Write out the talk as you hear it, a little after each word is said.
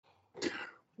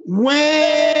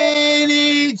When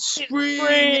it's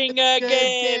spring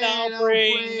again, I'll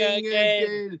bring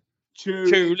again.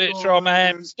 Tulips from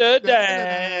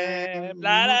Amsterdam.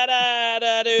 La da da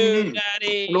da doo da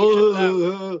dee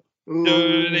da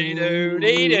doodly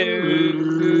doody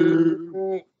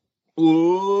doo.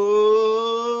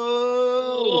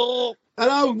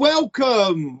 Hello,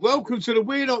 welcome to the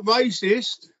We're Not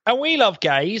Racist and We Love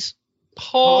Gays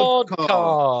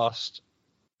podcast.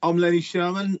 I'm Lenny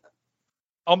Sherman.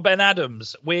 I'm Ben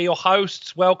Adams. We're your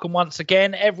hosts. Welcome once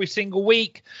again every single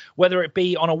week, whether it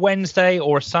be on a Wednesday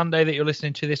or a Sunday that you're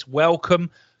listening to this.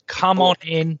 Welcome. Come on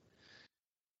in.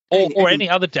 Or any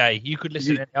other day. You could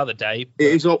listen any other day. It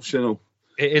is optional.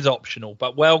 It is optional.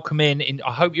 But welcome in.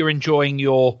 I hope you're enjoying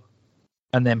your...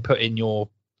 And then put in your...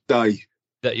 Day.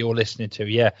 That you're listening to.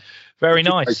 Yeah. Very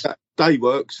nice. Day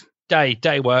works.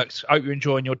 Day works. Hope you're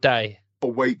enjoying your day.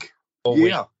 Or week. Or year.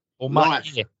 Week. Or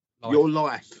life. Year. Your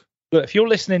life. Look, if you're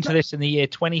listening to this in the year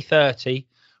 2030,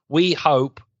 we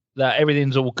hope that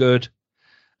everything's all good.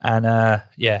 And,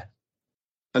 yeah.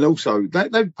 And also, they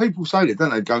people say that,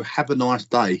 don't they? Go, have a nice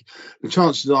day. The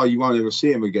chances are you won't ever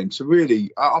see them again. So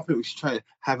really, I think we should try to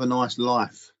have a nice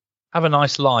life. Have a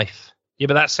nice life. Yeah,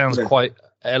 but that sounds quite...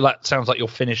 that sounds like you're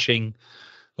finishing,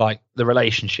 like, the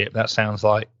relationship. That sounds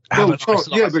like... Well,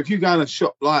 yeah, but if you go in a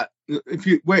shop, like, if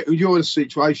you're in a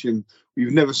situation where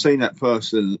you've never seen that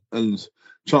person and...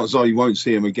 chances are you won't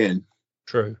see him again.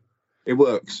 True. It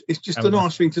works. It's just a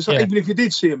nice thing to say. Yeah. Even if you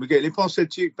did see him again, if I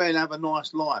said to you, Ben, have a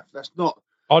nice life, that's not...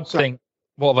 I'd think,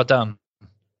 what have I done?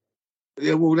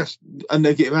 Yeah, well, that's a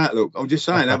negative outlook. I'm just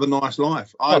saying, have a nice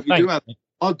life. I hope you do.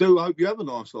 I do hope you have a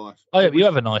nice life. I hope you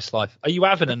have a nice life. Are you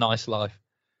having a nice life?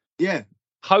 Yeah.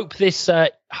 Hope this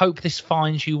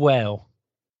finds you well.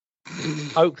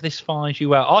 Hope this finds you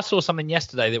well. I saw something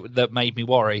yesterday that made me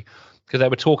worry. Because they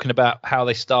were talking about how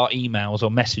they start emails or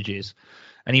messages.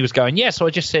 And he was going, yeah, so I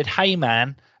just said, hey,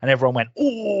 man. And everyone went,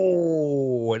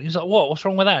 oh. And he was like, what? What's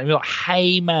wrong with that? And he was like,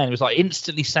 hey, man. It was like,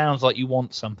 instantly sounds like you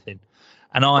want something.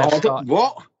 And I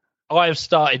have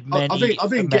started many. I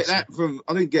didn't get that from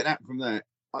that.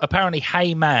 Apparently,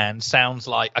 hey, man sounds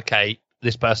like, okay,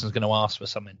 this person's going to ask for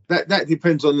something. That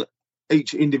depends on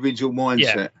each individual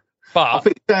mindset. Yeah, but I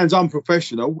think it sounds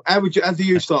unprofessional. How do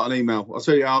you start an email? I'll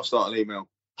tell you how I'll start an email.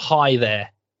 Hi there.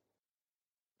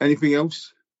 Anything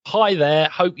else? Hi there.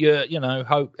 Hope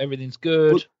hope everything's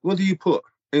good. What do you put?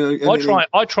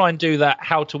 I try and do that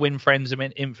how to win friends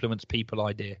and influence people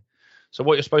idea. So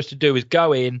what you're supposed to do is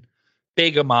go in,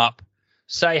 big them up,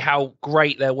 say how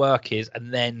great their work is,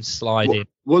 and then slide in.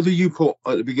 What do you put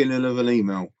at the beginning of an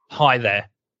email? Hi there.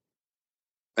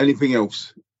 Anything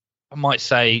else? I might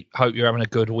say, hope you're having a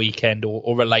good weekend,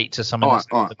 or relate to someone.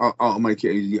 All right, I'll make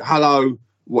it easy. Hello.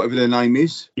 Whatever their name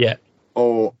is. Yeah.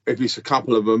 Or if it's a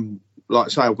couple of them,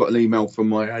 like say I've got an email from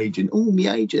my agent. Oh,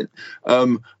 my agent.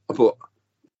 I put,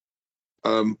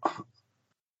 if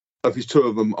it's two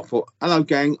of them, I put, hello,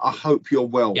 gang, I hope you're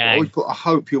well. Gang. I always put, I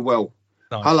hope you're well.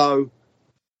 Nice. Hello,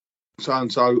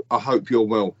 so-and-so, I hope you're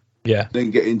well. Yeah.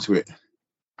 Then get into it.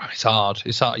 It's hard.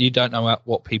 You don't know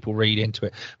what people read into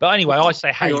it. But anyway, I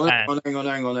say, hey, man. Hang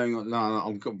on.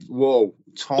 No, whoa.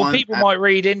 Well, people might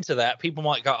read into that. People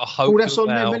might go, I hope that's on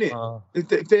them, isn't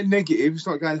it? If they're negative, it's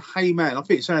like going, hey, man. I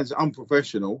think it sounds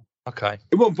unprofessional. Okay.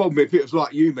 It wouldn't bother me if it was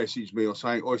like you messaged me or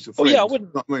saying, it's a friend. Well, yeah,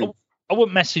 I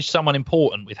wouldn't message someone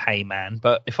important with, hey, man.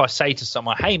 But if I say to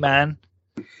someone, hey, man,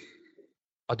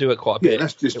 I do it quite a bit. Yeah,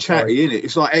 that's just chatty, isn't it?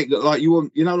 It's like you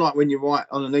want, like when you write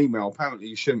on an email, apparently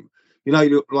you shouldn't.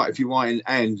 Like if you write an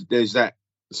and, there's that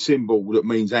symbol that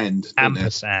means and.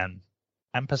 Ampersand.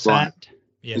 Right.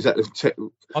 Yeah. Is that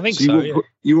I think so.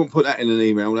 You wouldn't put that in an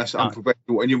email. That's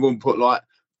unprofessional. And you wouldn't put like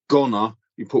gonna.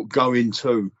 You put going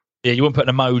to. Yeah, you wouldn't put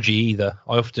an emoji either.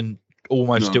 I often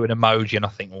almost do an emoji, and I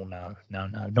think, oh no,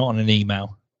 not on an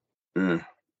email. Yeah.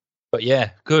 But yeah,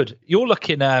 good. You're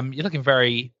looking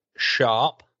very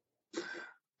sharp.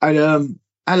 And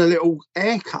had a little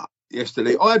haircut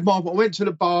yesterday. I went to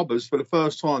the barbers for the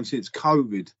first time since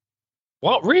COVID.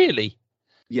 What, really?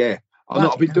 Yeah.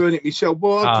 I've been doing it myself.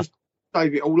 Well, I just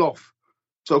shave it all off.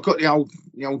 So I've got the old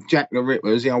Jack the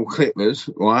Rippers, the old clippers,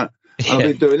 right? And I've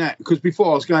been doing that because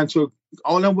before I was going to,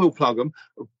 I will plug them,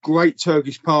 a great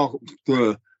Turkish barbers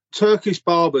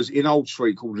in Old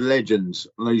Street called Legends.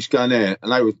 And I used to go in there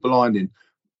and they was blinding.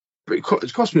 But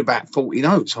it cost me about 40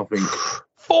 notes, I think.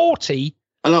 40?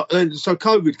 And so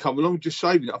COVID come along, just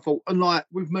shaving it. I thought, and like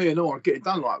with me and all, I'd get it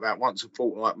done like about once a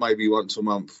fortnight, maybe once a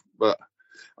month. But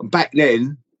back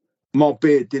then, my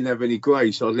beard didn't have any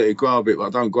grey, so I'd let it grow a bit.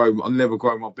 But I never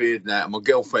grow my beard now. My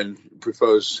girlfriend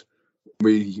prefers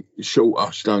me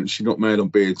shorter. She's not mad on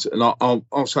beards, and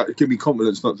I'll say give me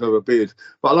confidence not to have a beard.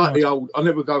 But I like the old. I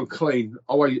never go clean.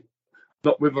 I always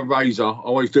not with a razor. I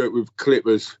always do it with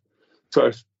clippers. So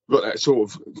it's got that sort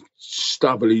of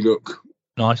stubbly look.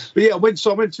 Nice. But yeah, I went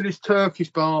to this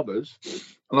Turkish barber's, and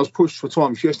I was pushed for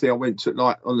time. Yesterday I went to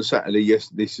on the Saturday. Yes,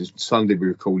 this is Sunday. We're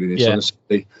recording this on a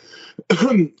Saturday.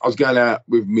 I was going out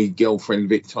with me girlfriend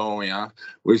Victoria.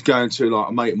 We was going to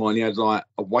a mate of mine. He had a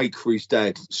wake for his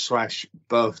dad /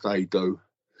 birthday do.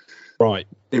 Right.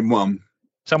 In one.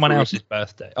 Someone else's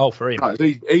birthday. Oh, for him. No,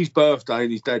 his birthday,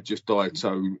 and his dad just died,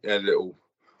 so he had a little.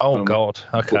 Oh God.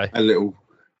 Okay. A little.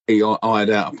 He hired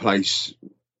out a place,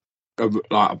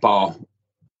 like a bar,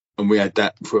 and we had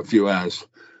that for a few hours.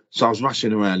 So I was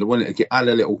rushing around. I wanted to add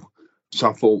a little.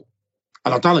 So I thought,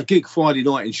 and I'd done a gig Friday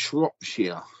night in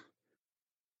Shropshire,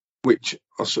 which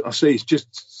I see is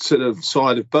just to the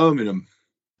side of Birmingham.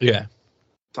 Yeah.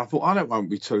 So I thought, that won't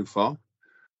be too far.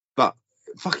 But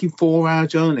fucking 4-hour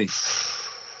journey.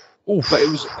 Oof. But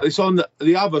it's on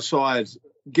the other side,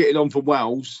 getting on from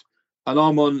Wales, and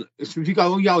I'm on. If you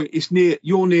go, you're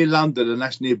near London, and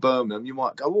that's near Birmingham, you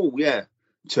might go,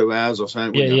 2 hours or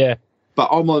something. Yeah. But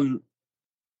I'm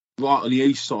right on the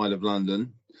east side of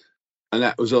London, and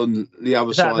that was on the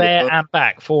other side. There and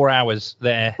back, 4 hours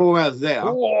there. 4 hours there.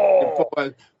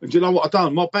 And do you know what I've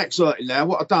done? My back's hurting now.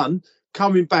 What I've done,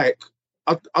 coming back,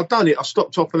 I've done it. I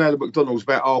stopped off and had a McDonald's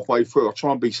about halfway through. I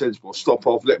try and be sensible. Stop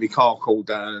off, let my car cool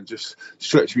down, and just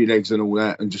stretch my legs and all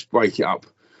that, and just break it up.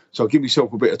 So I give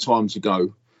myself a bit of time to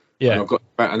go. Yeah. And I've got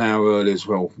about an hour early as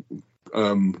well.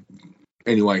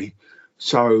 Anyway,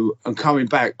 so I'm coming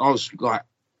back. I was like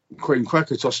cream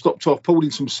crackers. So I stopped off, pulled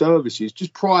in some services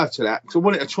just prior to that, because I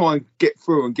wanted to try and get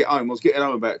through and get home. I was getting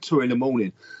home about 2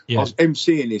 a.m. Yeah. I was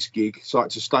emceeing this gig, so I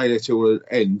had to stay there till the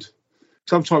end.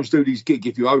 Sometimes do these gigs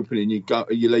if you're opening,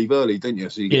 you leave early, don't you?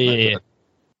 So you get back.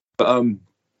 But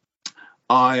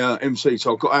I emceed,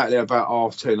 so I got out there about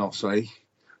 10:30, I'll say.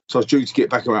 So I was due to get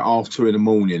back about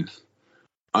 2:30 in,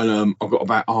 and I got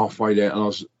about halfway there,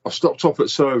 and I stopped off at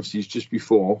services just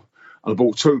before, and I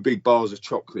bought 2 big bars of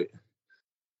chocolate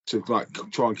to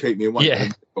try and keep me awake. Yeah.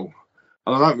 And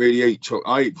I don't really eat chocolate.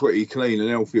 I eat pretty clean and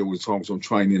healthy all the time, so I'm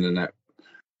training and that.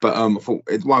 But I thought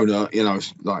it won't hurt,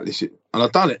 it's like this. And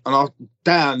I've done it, and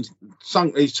I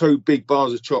sunk these 2 big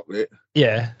bars of chocolate.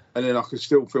 Yeah. And then I could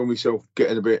still feel myself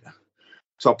getting a bit.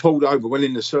 So I pulled over, went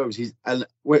in the services, and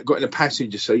got in the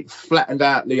passenger seat, flattened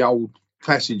out the old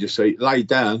passenger seat, laid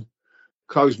down,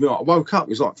 closed me up. I woke up, it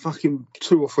was like fucking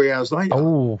 2 or 3 hours later.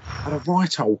 Oh. I had a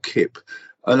right old kip.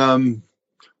 And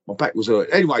my back was hurt.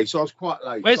 Anyway, so I was quite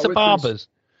late. Where's the barbers?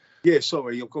 Yeah,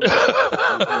 sorry. I've got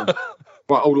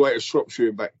right all the way to Shropshire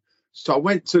and back. So I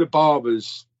went to the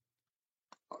barbers,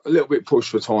 a little bit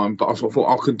pushed for time, but I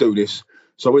thought I can do this.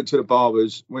 So I went to the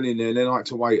barbers, went in there, and then I had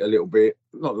to wait a little bit,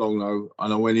 not long though,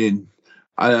 and I went in.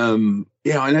 And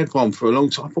I had one for a long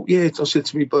time. I thought, I said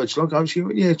to me, Bird, shall I go? She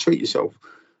went, treat yourself.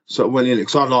 So I went in,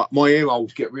 because my ear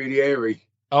holes get really hairy.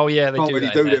 Oh, yeah, they can't really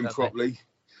do them properly.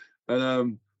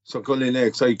 And so I got in there,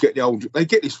 because they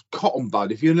get this cotton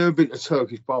bud. If you've never been to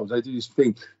Turkish barbers, they do this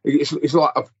thing. It's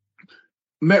like a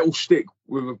metal stick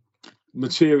with a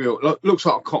material, looks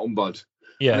like a cotton bud.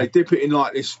 Yeah. And they dip it in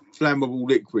like this flammable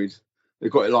liquid. They've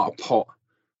got it like a pot.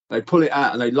 They pull it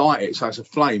out and they light it, so it's a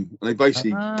flame. And they basically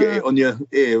get it on your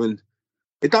ear, and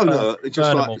it don't hurt. It's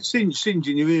just like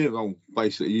singeing your ear hole,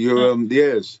 basically, the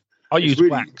ears. I use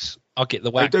wax. I'll get the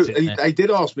wax. They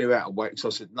did ask me about a wax. I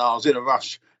said, no, I was in a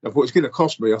rush. I thought it's going to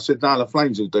cost me. I said, no, the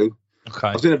flames will do. Okay.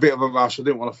 I was in a bit of a rush. I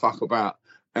didn't want to fuck about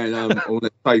and I want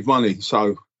to save money.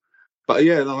 So, but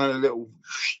yeah, I had a little.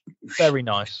 Very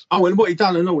nice. Oh, and what he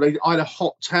done and all, I had a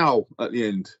hot towel at the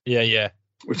end. Yeah.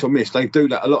 Which I missed. They do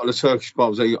that. A lot of the Turkish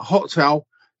barbers, they get a hot towel,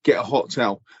 get a hot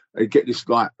towel. They get this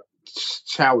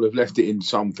towel, they've left it in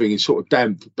something. It's sort of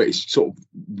damp, but it's sort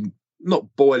of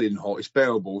not boiling hot. It's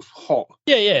bearable. It's hot.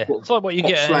 Yeah. It's like what you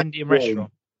get at an Indian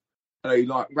restaurant. And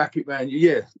they wrap it around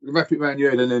your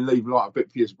head, and then leave a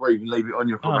bit for you to breathe, and leave it on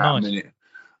you for about a minute.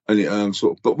 And it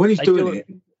sort of. But when he's doing it,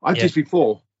 I did this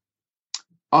before.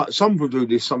 Some people do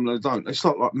this, some of them don't. They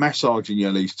start massaging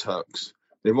you. These Turks,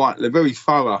 they're very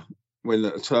thorough. When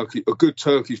a good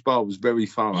Turkish barber is very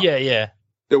thorough. Yeah.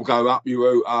 They'll go up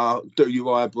your do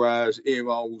your eyebrows, ear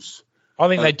holes. I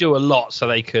think they do a lot so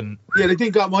they can. Yeah, they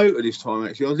didn't go up my ear this time,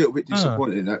 actually. I was a little bit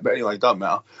disappointed in that, but anyway, it doesn't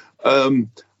matter.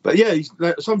 But yeah,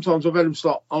 sometimes I've had them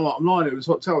start. I'm lying there with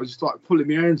hot towel, just pulling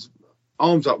my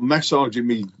arms up, massaging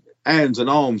me hands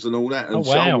and arms and all that, and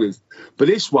shoulders. But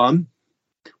this one,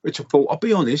 which I thought, I'll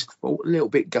be honest, a little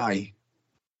bit gay.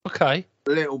 Okay. A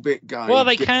little bit gay. Well,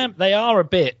 they are a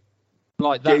bit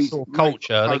like that sort of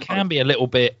culture. They can be a little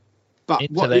bit.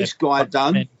 But what this guy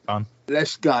done,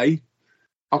 less gay.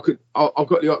 I've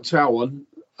got the hot towel on,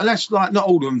 and that's like not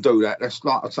all of them do that. That's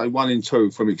like I'd say 1 in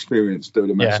 2 from experience do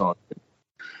the massage.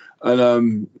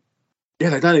 And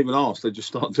they don't even ask; they just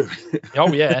start doing it.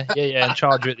 Oh yeah, and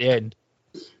charge you at the end.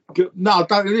 No,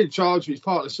 they didn't charge me. It's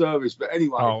part of the service, but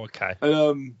anyway. Oh, okay.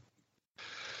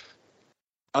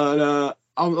 And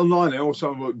online there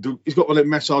also, he's got one of them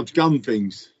massage gun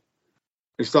things.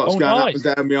 It starts going up and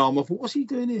down my arm. I thought, what's he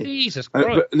doing here? Jesus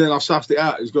Christ. And then I sussed it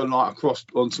out. It's gone like across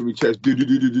onto my chest,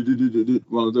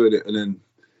 while I'm doing it. And then,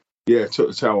 took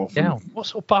the towel off. Yeah, what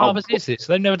sort of barbers is this?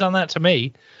 They've never done that to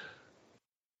me.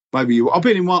 Maybe I've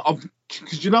been in one,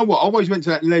 because you know what? I always went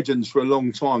to that Legends for a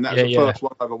long time. That was the first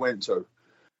one I ever went to.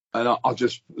 And I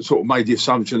just sort of made the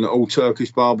assumption that all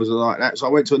Turkish barbers are like that. So I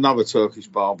went to another Turkish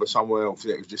barber somewhere else.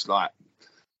 And it was just like,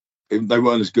 they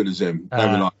weren't as good as them. They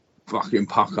were like, fucking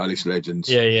pucker, this Legends.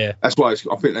 Yeah. That's why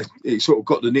I think it sort of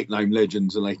got the nickname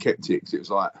Legends, and they kept it. 'Cause it was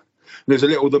like, there's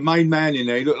the main man in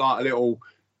there. He looked like a little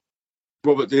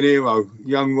Robert De Niro,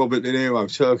 young Robert De Niro,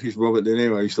 Turkish Robert De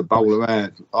Niro. He used to bowl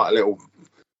around like a little.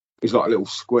 He's like a little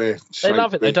square. They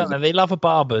love it, they don't they? They love a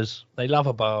barbers.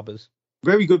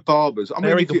 Very good barbers.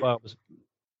 Very good barbers.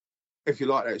 If you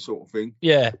like that sort of thing.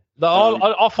 Yeah,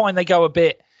 I find they go a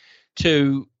bit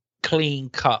too clean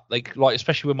cut. They like,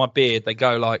 especially with my beard, they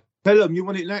go like. Tell them you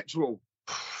want it natural.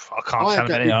 I can't tell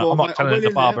them anything. I'm not telling the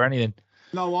barber anything.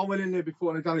 No, I went in there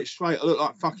before and I done it straight. I looked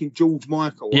like fucking George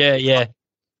Michael. Yeah.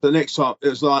 The next time it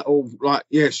was like,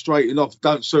 straighten off.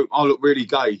 Don't suit. I look really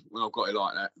gay when I've got it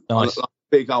like that. Nice. I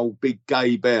look like big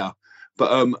gay bear.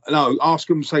 But no, ask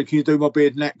them, say, can you do my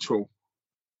beard natural?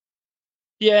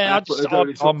 Yeah,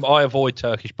 I avoid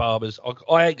Turkish barbers.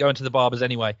 I ain't going to the barbers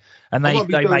anyway, and they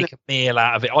make a meal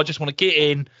out of it. I just want to get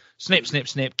in, snip,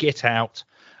 get out,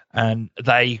 and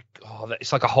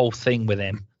it's like a whole thing with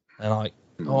them. They're like,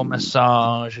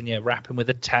 massage and wrapping with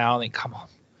a towel. I think, come on,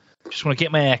 just want to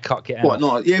get my hair cut, get out. What?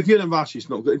 No, if you're in a rush, it's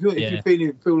not good. If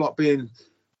you feel like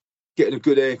getting a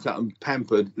good haircut and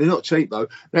pampered, they're not cheap though.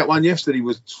 That one yesterday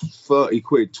was 30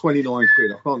 quid, 29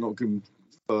 quid. I can't not give them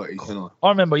 30, can I? I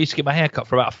remember I used to get my hair cut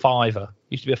for about $5.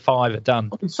 Used to be $5 done.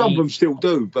 I mean, some of them still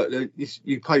do, but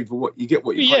you pay for what you get.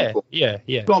 What you pay for. Yeah.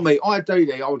 Like me, I do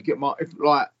there. I would get my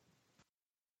and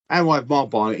I have my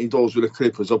bonnet indoors with the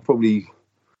clippers. I'll probably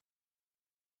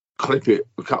clip it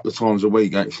a couple of times a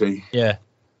week. Actually, yeah.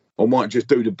 I might just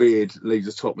do the beard, leave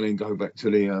the top, and then go back to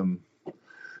the.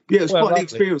 Yeah, it's quite an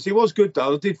experience. It was good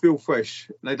though. I did feel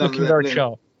fresh. They done looking very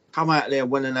sharp. Come out there,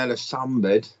 went and had a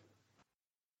sunbed,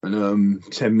 and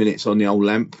 10 minutes on the old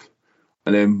lamp,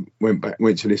 and then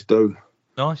went to this do.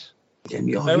 Nice.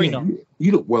 Very nice.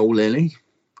 You look well, Lenny.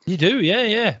 You do,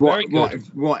 yeah. Very good.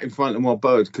 Right in front of my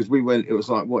bird, because we went. It was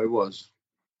like what it was.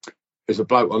 It's a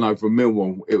bloke I know from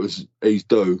Millwall. He's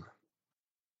do.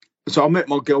 So I met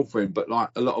my girlfriend, but like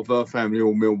a lot of her family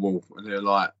all Millwall, and they're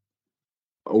like.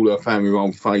 All her family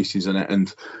old faces and it,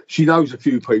 and she knows a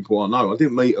few people I know. I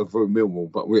didn't meet her through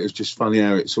Millwall, but it was just funny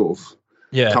how it sort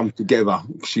of come together.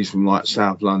 She's from like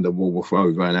South London, Walworth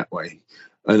Road, going that way,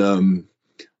 and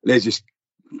there's just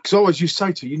because I always used to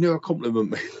say to her, you never compliment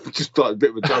me, just like a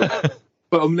bit of a joke.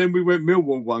 But then we went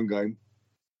Millwall one game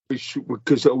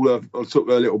because I took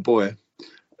her little boy,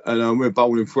 and we were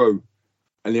bowling through,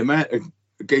 and the amount of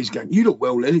Gee's going, you look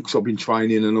well, Lenny, because I've been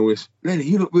training and all this. Lenny,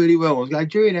 you look really well. I was going,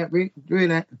 doing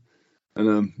that.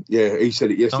 And he said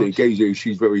it yesterday. Nice. Geezer,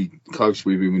 she's very close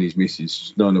with him and his missus.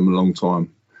 She's known him a long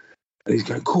time. And he's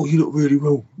going, cool, you look really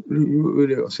well. You look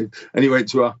really well. I said, and he went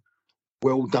to her,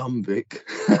 well done, Vic.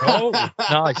 Oh,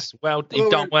 nice. Well, you've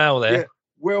done well there. Yeah,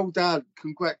 well done.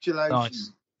 Congratulations.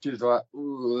 Nice. Just like,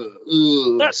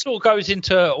 that sort of goes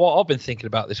into what I've been thinking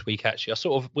about this week, actually.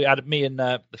 Me and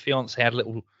the fiance had a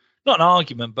little. Not an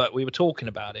argument, but we were talking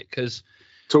about it because...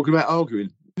 Talking about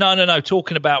arguing? No.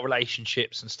 Talking about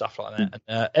relationships and stuff like that.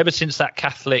 And ever since that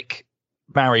Catholic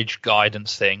marriage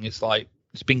guidance thing, it's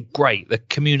been great, the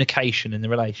communication in the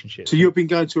relationship. So you've been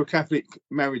going to a Catholic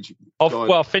marriage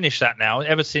I've finished that now.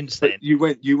 Ever since then. You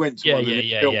went to one.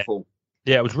 Helpful.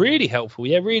 Yeah, it was really helpful.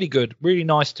 Yeah, really good. Really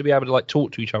nice to be able to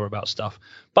talk to each other about stuff.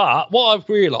 But what I've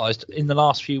realised in the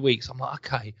last few weeks, I'm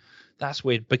like, okay, that's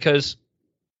weird because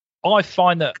I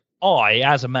find that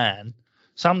as a man,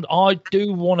 I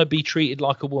do want to be treated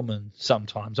like a woman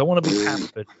sometimes. I want to be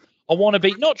pampered. I want to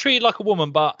be not treated like a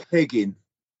woman, but pegging.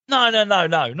 No,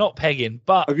 not pegging.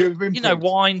 But have you ever been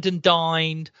wined and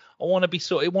dined. I want to be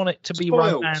I want it to be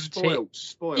romantic.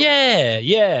 Spoiled.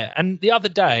 Yeah. And the other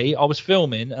day I was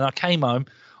filming and I came home.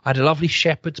 I had a lovely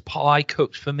shepherd's pie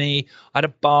cooked for me. I had a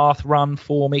bath run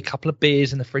for me, a couple of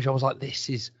beers in the fridge. I was like, this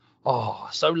is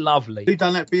so lovely. Who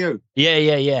done that for you?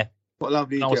 Yeah. What a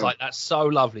lovely And I girl. was like, that's so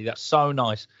lovely. That's so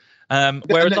nice.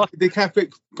 Whereas the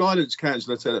Catholic guidance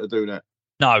counsellor tell her to do that.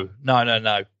 No.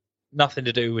 Nothing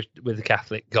to do with the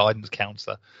Catholic guidance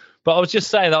counsellor. But I was just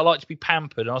saying that I like to be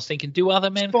pampered. And I was thinking, do other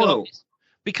men feel like this?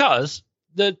 Because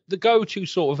the go-to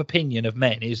sort of opinion of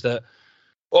men is that,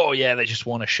 oh, yeah, they just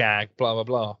want a shag, blah, blah,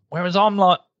 blah. Whereas I'm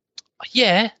like,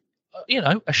 yeah,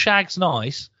 a shag's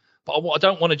nice. But I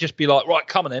don't want to just be like, right,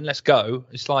 come on then, let's go.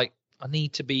 It's like, I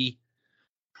need to be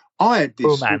I had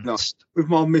this romanced. with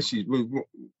my missus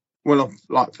when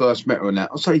I first met her and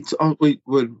that. I say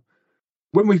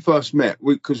when we first met,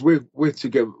 because we're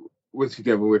together,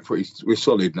 we're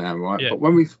solid now, right? Yeah. But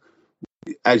when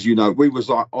as you know, we was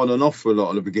like on and off for a lot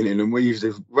at the beginning, and we used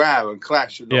to row and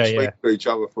clash and not speak to each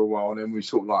other for a while, and then we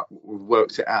sort of like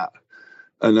worked it out.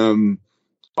 And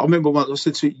I remember once I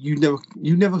said to her,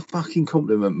 you never fucking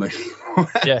compliment me.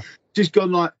 Yeah. Just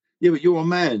gone like, yeah, but you're a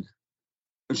man.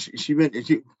 And she meant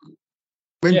it.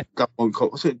 Go on,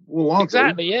 I said, well, I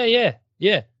exactly. do.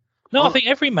 Yeah. No, I think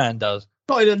every man does.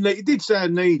 It did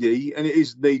sound needy, and it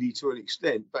is needy to an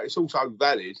extent, but it's also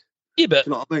valid. Yeah, but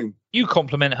you know what I mean? You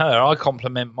compliment her, I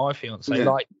compliment my fiance. Yeah.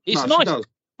 Like, it's nice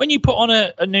when you put on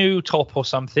a new top or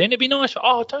something. It'd be nice.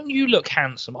 Oh, don't you look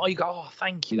handsome? Oh, you go. Oh,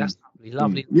 thank you. That's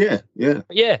lovely. Yeah. But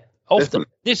yeah. Often,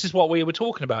 Definitely. this is what we were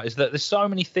talking about: is that there's so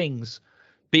many things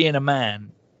being a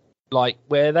man, like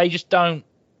where they just don't.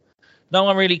 No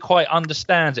one really quite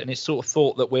understands it, and it's sort of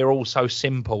thought that we're all so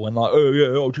simple and like, oh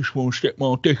yeah, I just want to stick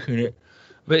my dick in it.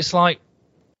 But it's like,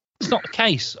 it's not the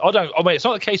case. It's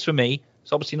not the case for me.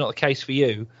 It's obviously not the case for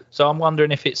you. So I'm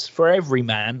wondering if it's for every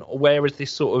man, or where is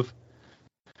this sort of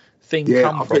thing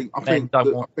come from? I think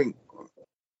the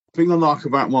thing I like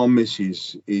about my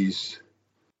missus is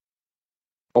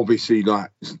obviously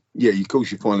like, yeah, of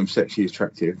course you find them sexually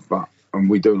attractive, and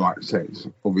we do like sex,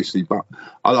 obviously, but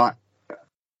I like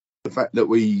the fact that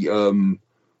we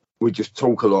just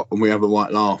talk a lot and we have a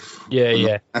right laugh.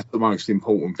 Yeah. That's the most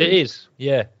important thing. It is,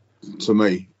 yeah. To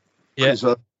me. Yeah.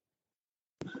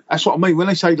 That's what I mean. When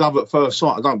they say love at first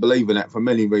sight, I don't believe in that for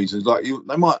many reasons. Like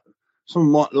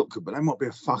someone might look good, but they might be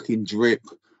a fucking drip.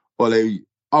 Or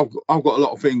I've got a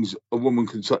lot of things a woman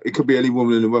can say. It could be any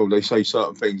woman in the world. They say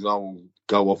certain things and I will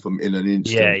go off them in an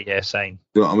instant. Yeah, same.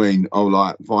 You know what I mean?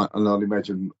 And I'll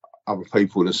imagine other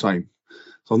people are the same.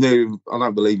 So I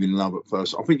don't believe in love at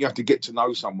first. I think you have to get to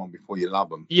know someone before you love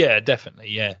them. Yeah, definitely,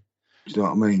 yeah. Do you know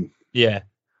what I mean? Yeah.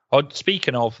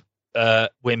 Speaking of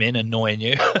women annoying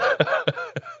you.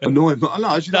 Annoying, but I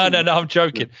know. No, I'm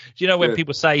joking. Do you know when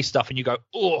people say stuff and you go,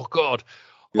 oh, God.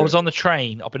 Yeah. I was on the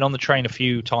train. I've been on the train a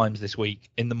few times this week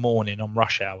in the morning on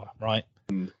rush hour, right?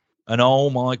 And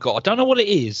oh, my God. I don't know what it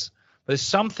is, but there's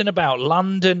something about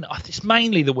London. It's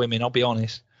mainly the women, I'll be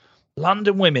honest.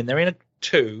 London women, they're in a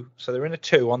two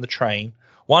on the train.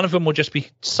 One of them will just be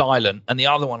silent and the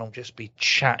other one will just be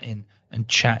chatting.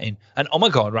 And oh my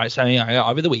God, right? So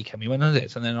over the weekend we went on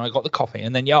this, and then I got the coffee,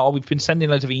 and then we've been sending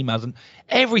loads of emails and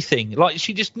everything. Like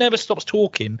she just never stops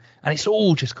talking, and it's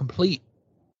all just complete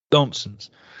nonsense.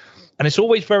 And it's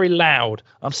always very loud.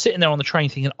 I'm sitting there on the train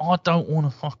thinking, I don't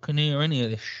want to fucking hear any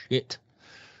of this shit.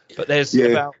 But there's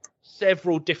about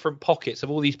several different pockets of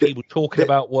all these people talking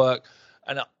about work,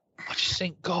 and I just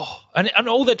think, God, and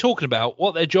all they're talking about,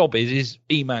 what their job is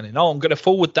emailing. Oh, I'm going to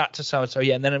forward that to so and so,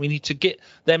 and then we need to get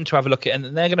them to have a look at it, and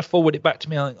then they're going to forward it back to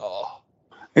me. I think, oh.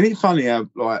 Isn't it funny how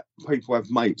like people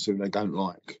have mates who they don't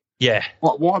like? Yeah.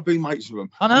 Why be mates with them?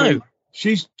 I know. I mean,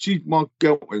 she's my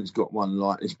girlfriend's got one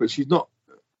like this, but she's not.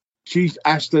 She's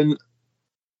Aston.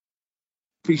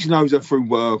 I think she knows her through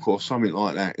work or something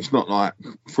like that. It's not like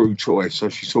through choice. So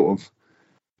she's sort of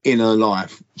in her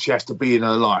life. She has to be in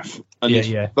her life. And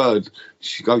this bird,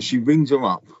 she rings her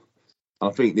up. I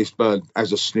think this bird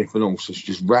has a sniff and all, so she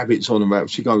just rabbits on and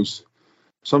rabbits.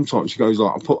 Sometimes she goes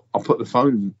like, I put the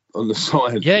phone on the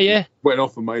side. Yeah. Went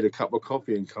off and made a cup of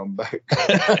coffee and come back.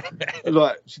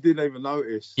 Like, she didn't even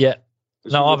notice. Yeah.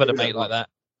 No, I've had a mate like that.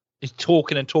 He's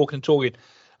talking.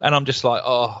 And I'm just like,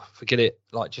 oh, forget it.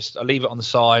 Like, just I leave it on the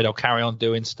side. I'll carry on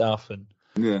doing stuff. And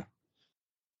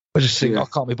I just think I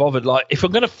can't be bothered. Like, if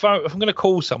I'm gonna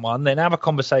call someone, then have a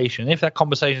conversation. If that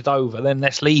conversation's over, then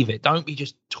let's leave it. Don't be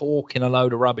just talking a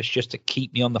load of rubbish just to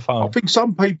keep me on the phone. I think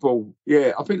some people,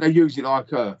 I think they use it like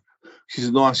her. She's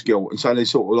a nice girl, and so they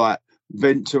sort of like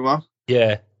vent to her.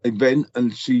 Yeah, they vent,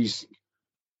 and she's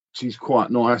quite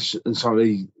nice, and so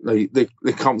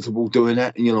they're comfortable doing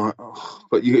that. And you're like, oh,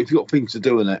 but if you've got things to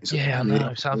do in that, I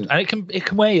know. And it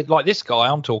can wear like this guy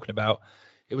I'm talking about.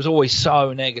 It was always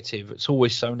so negative. It's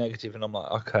always so negative, and I'm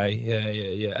like, okay,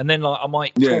 yeah. And then like I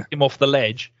might talk him off the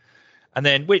ledge, and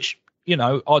then which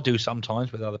I do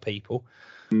sometimes with other people,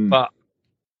 but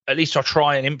at least I'll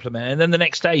try and implement it. And then the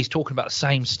next day he's talking about the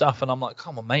same stuff, and I'm like,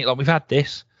 come on, mate, like we've had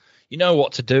this. You know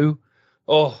what to do.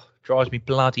 Oh, drives me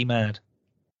bloody mad.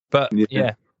 But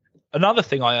yeah. Another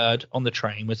thing I heard on the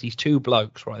train was these two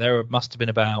blokes, right? There must have been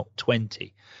about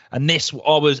 20. And this,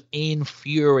 I was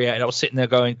infuriated. I was sitting there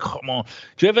going, come on.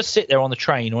 Do you ever sit there on the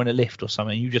train or in a lift or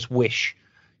something and you just wish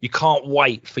you can't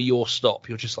wait for your stop?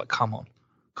 You're just like, come on.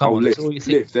 Come on.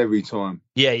 Lift every time.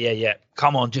 Yeah.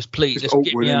 Come on, just please, just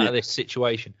get me out of this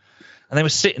situation. And they were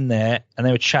sitting there and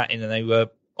they were chatting and they were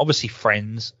obviously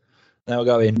friends. And they were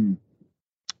going,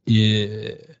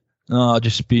 yeah. Oh, I've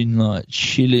just been like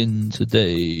chilling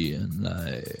today, and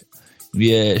like,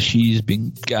 yeah, she's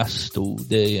been gassed all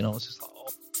day, and I was just like, oh.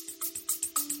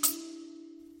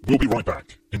 We'll be right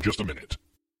back in just a minute.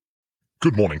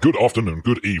 Good morning, good afternoon,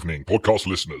 good evening, podcast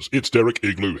listeners. It's Derek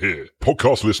Igloo here.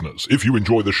 Podcast listeners, if you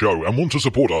enjoy the show and want to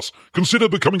support us, consider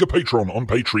becoming a patron on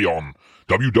Patreon.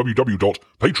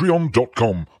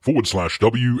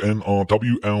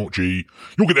 www.patreon.com/WNRWLG.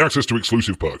 You'll get access to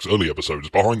exclusive perks, early episodes,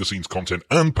 behind-the-scenes content,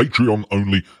 and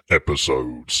Patreon-only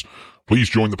episodes. Please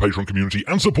join the Patreon community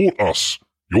and support us,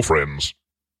 your friends,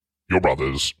 your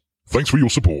brothers. Thanks for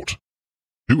your support.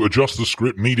 To adjust the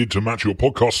script needed to match your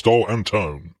podcast style and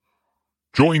tone,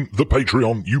 join the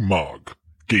Patreon, you mug,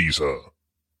 geezer. Oh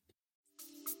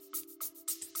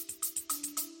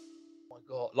my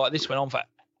God, like this went on for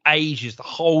ages, the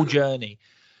whole journey.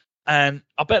 And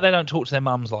I bet they don't talk to their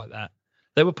mums like that.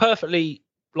 They were perfectly,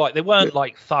 like, they weren't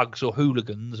like thugs or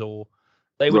hooligans, or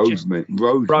they were just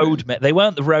roadmen. They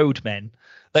weren't the roadmen.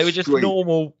 They were just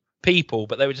normal people,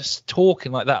 but they were just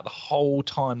talking like that the whole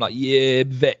time, like, yeah,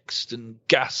 vexed and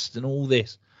gassed and all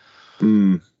this.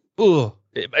 Ugh.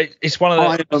 It's one of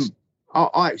those.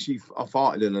 I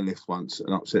farted in a lift once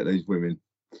and upset these women.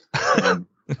 I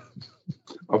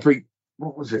think,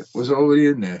 what was it? Was it already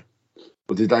in there?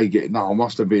 Or did they get it? No, I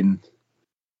must have been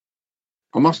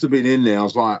in there. I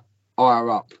was like higher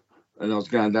up and I was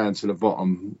going down to the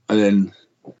bottom, and then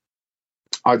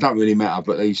I don't really matter,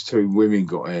 but these two women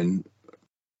got in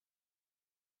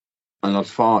and I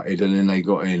farted and then they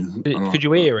got in. Could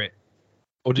you hear it?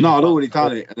 Or no, I'd already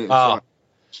done it. And it was like,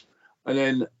 and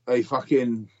then they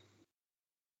fucking.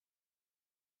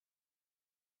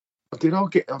 Did I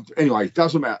get. Anyway,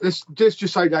 doesn't matter. Let's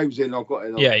just say they was in, I got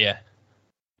in. Yeah.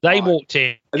 They walked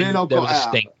in, and then I got out.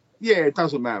 Stink. Yeah, it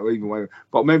doesn't matter either way.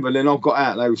 But remember, then I got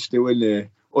out, they were still in there.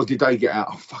 Or did they get out?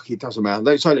 Oh, fuck, it doesn't matter.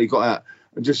 They say they got out,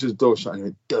 and just as the door shut, they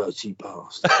went, dirty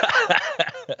bastard.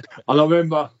 And I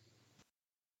remember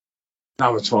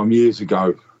another time, years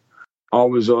ago, I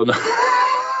was on.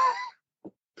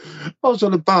 I was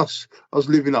on a bus. I was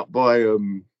living up by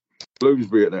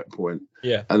Bloomsbury at that point.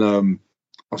 Yeah. And I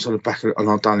was on the back of it, and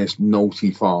I'd done this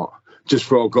naughty fart just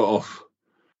before I got off.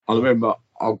 I remember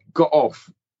I got off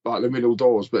like the middle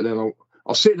doors, but then I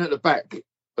was sitting at the back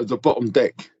of the bottom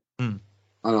deck, and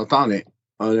I'd done it.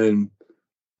 And then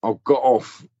I got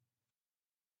off,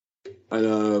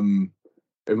 and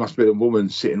it must have been a woman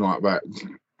sitting like about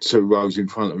 2 rows in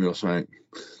front of me or something.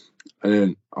 And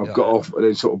then I got off, and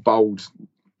then sort of bowled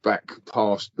back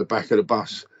past the back of the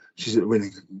bus. She's at the window,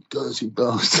 dirty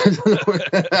bastard.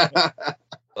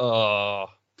 Oh.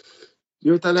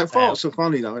 You ever done that? Farts are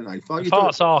funny though, aren't they?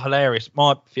 Farts are hilarious.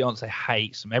 My fiance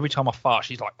hates them. Every time I fart,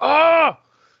 she's like, "Oh,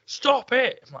 stop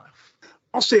it!" I'm like,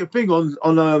 I see a thing on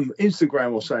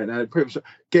Instagram or something, and people say,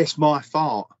 "Guess my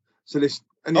fart." So this.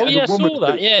 And I saw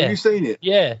that. Yeah. Have you seen it?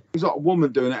 Yeah. It's like a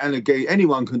woman doing it, and a gay.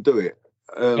 Anyone can do it.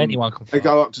 Anyone can. They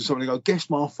go up to someone, and go, "Guess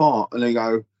my fart," and they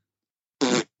go,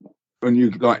 and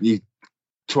you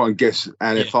try and guess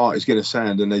how their fart is going to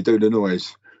sound, and they do the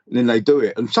noise, and then they do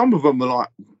it, and some of them are like,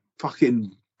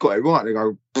 fucking got it right. They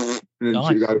go, and then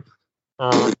you go,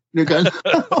 you go.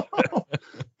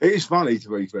 It is funny,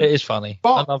 to be fair. It is funny.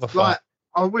 But like,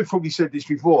 we've probably said this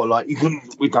before. Like,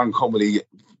 we've done comedy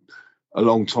a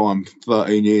long time.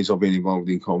 13 years I've been involved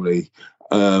in comedy,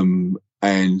 and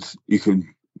you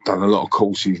can done a lot of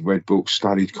courses, read books,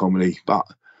 studied comedy, but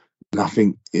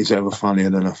nothing is ever funnier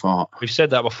than a fart. We've said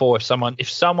that before. If someone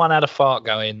had a fart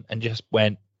going and just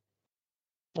went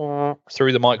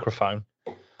through the microphone,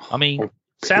 I mean,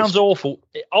 sounds awful.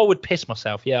 I would piss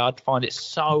myself. Yeah, I'd find it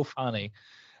so funny.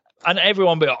 And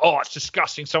everyone would be like, "Oh, it's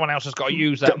disgusting. Someone else has got to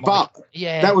use that." But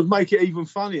that would make it even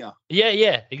funnier.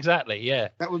 Yeah, exactly. Yeah.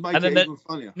 That would make it even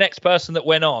funnier. Next person that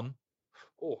went on,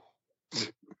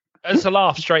 it's a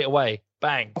laugh straight away.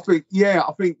 Bang. I think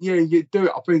you do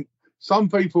it. I think some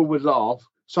people would laugh.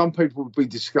 Some people would be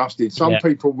disgusted. Some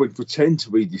people would pretend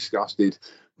to be disgusted.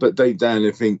 But deep down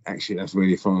they think, actually, that's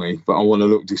really funny, but I want to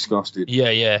look disgusted.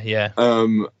 Yeah.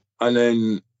 And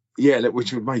then,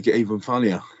 which would make it even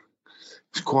funnier.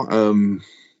 It's quite,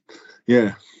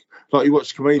 Yeah. Like you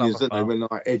watch comedians, don't they? When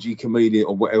like edgy comedian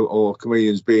or whatever, or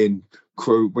comedians being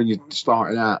crew when you're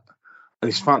starting out, and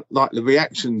it's fun. Like the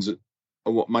reactions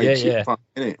are what makes it fun,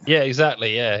 isn't it? Yeah,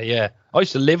 exactly. Yeah. I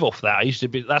used to live off that. I used to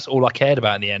be. That's all I cared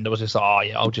about in the end. I was just like, oh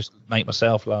yeah, I'll just make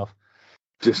myself laugh.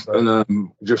 Just want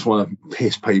to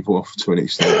piss people off to an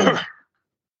extent.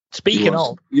 Speaking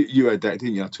of, you had that,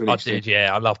 didn't you? I did.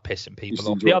 Yeah, I love pissing people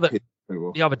off. The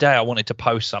other day, I wanted to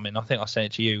post something. I think I sent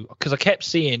it to you because I kept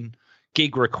seeing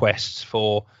gig requests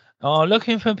for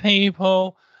looking for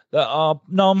people that are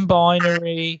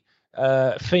non-binary,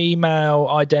 female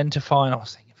identifying. I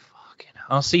was thinking, fucking hell.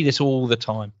 I'll see this all the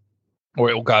time, or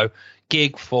it'll go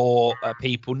gig for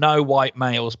people, no white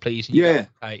males, please. And yeah,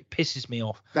 it pisses me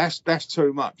off. That's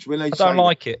too much. When they I don't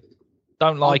like it.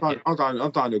 I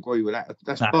don't agree with that.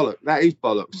 That's bollocks. That is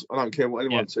bollocks. I don't care what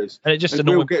anyone says. And it just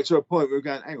we'll get to a point where we're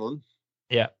going, hang on.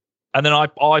 Yeah. And then I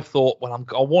thought, well,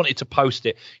 I wanted to post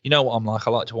it. You know what I'm like?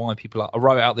 I like to wind people up. I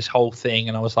wrote out this whole thing,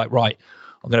 and I was like, right,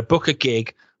 I'm going to book a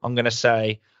gig. I'm going to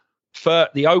say, for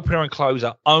the opener and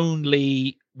closer,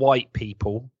 only white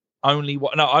people, only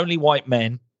white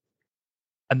men.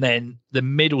 And then the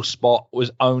middle spot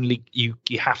was only you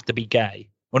have to be gay.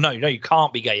 Well, no, you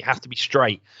can't be gay. You have to be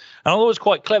straight. And I thought it was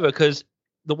quite clever because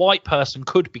the white person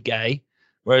could be gay,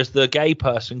 whereas the gay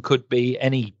person could be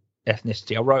any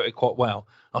ethnicity. I wrote it quite well.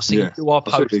 I was thinking,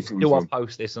 do I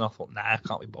post this? And I thought, nah, I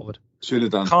can't be bothered. Should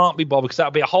have done. Can't be bothered because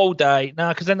that'll be a whole day.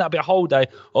 Nah, because then that'll be a whole day.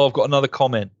 Oh, I've got another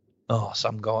comment. Oh,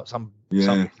 somebody's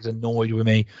annoyed with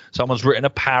me. Someone's written a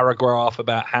paragraph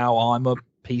about how I'm a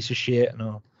piece of shit.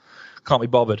 And can't be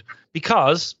bothered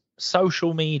because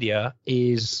social media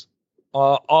is.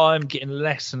 I'm getting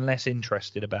less and less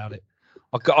interested about it.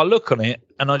 I look on it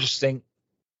and I just think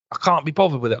I can't be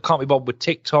bothered with it. I can't be bothered with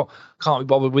TikTok. I can't be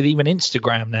bothered with even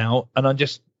Instagram now. And I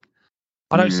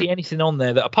don't see anything on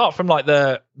there that apart from like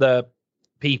the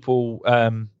people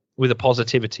with the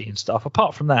positivity and stuff.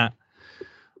 Apart from that,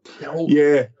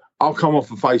 yeah, I'll come off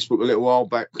of Facebook a little while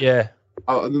back. Yeah,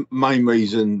 the main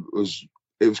reason was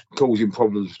it was causing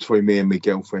problems between me and my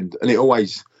girlfriend, and I've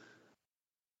always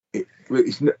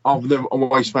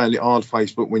found it hard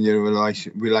Facebook when you're in a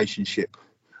relationship,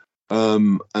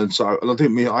 and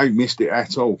I missed it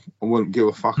at all. I wouldn't give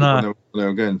a fuck on there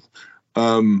again.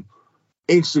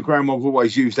 Instagram, I've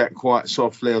always used that quite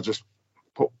softly. I just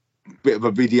put a bit of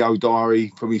a video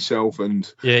diary for myself,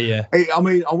 and you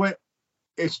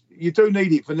do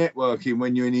need it for networking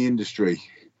when you're in the industry,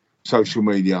 social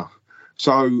media.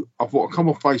 So I thought I'd come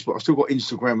off Facebook. I've still got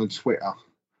Instagram and Twitter.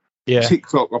 Yeah.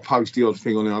 TikTok, I post the odd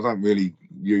thing on it. I don't really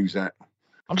use that.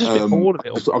 I'm just a bit bored of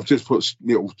it. I've just put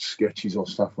little sketches or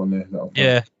stuff on there.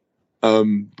 Yeah.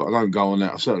 But I don't go on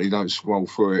that. I certainly don't scroll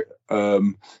through it. I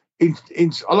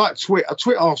like Twitter.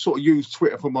 Twitter, I sort of use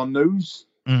Twitter for my news.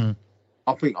 Mm.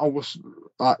 I think I was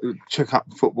check up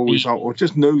football result or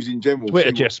just news in general.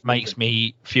 Twitter just makes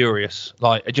me furious.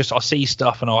 Like, I see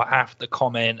stuff and I have to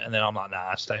comment, and then I'm like,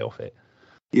 nah, stay off it.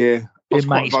 Yeah. It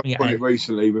makes me angry.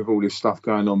 Recently with all this stuff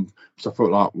going on, so I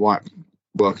felt like white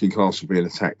working class were being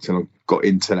attacked, and I got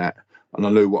into that, and I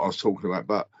knew what I was talking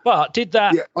about. But did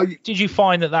that? Yeah, did you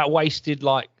find that wasted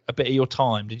like a bit of your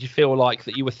time? Did you feel like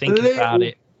that you were thinking about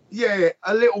it? Yeah,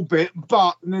 a little bit,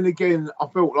 but then again, I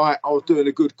felt like I was doing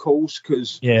a good cause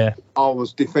because I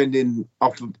was defending.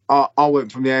 I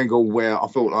went from the angle where I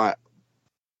felt like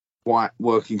white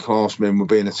working class men were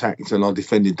being attacked, and I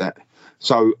defended that.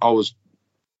 So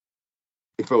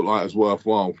it felt like it was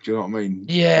worthwhile. Do you know what I mean?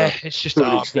 Yeah, it's just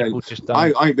people just don't.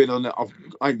 I ain't been on there.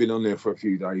 I ain't been on there for a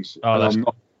few days. I'm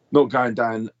not going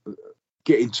down,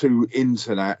 getting too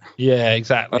into that. Yeah,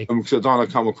 exactly. Because I don't want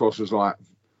to come across as like,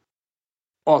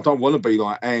 I don't want to be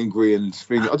like angry and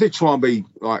things. I did try and be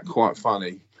like quite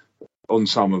funny on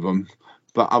some of them,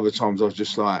 but other times I was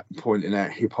just like pointing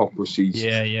out hypocrisies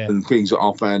and things that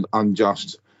I found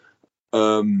unjust.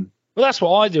 Well, that's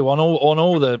what I do on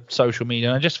all the social media.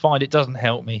 And I just find it doesn't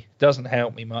help me. It doesn't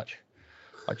help me much.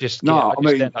 I just end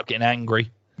up getting angry.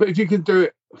 But if you can do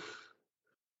it,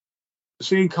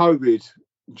 during COVID,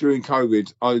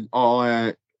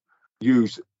 I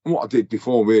used what I did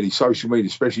before, really, social media,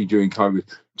 especially during COVID,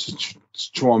 to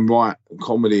try and write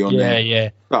comedy on there. Yeah.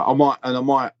 But and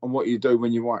what you do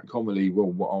when you write comedy, well,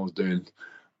 what I was doing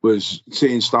was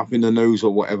seeing stuff in the news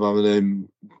or whatever, and then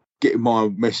getting my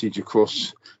message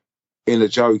across in a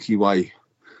jokey way.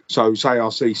 So say I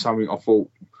see something I thought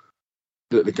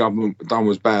that the government done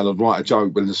was bad, I'd write a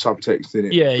joke with the subtext in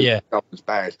it. Yeah. The government's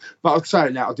bad. But I'd say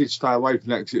now I did stay away from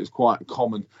that because it was quite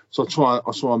common. So I try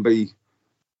and be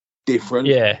different.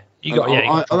 Yeah.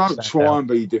 I don't try and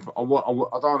be different. I don't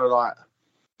want to like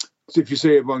So if you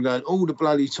see everyone going, all the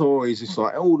bloody toys, it's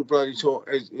like, all the bloody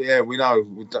toys. Yeah, we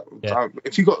know.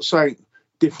 If you've got something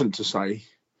different to say.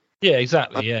 Yeah,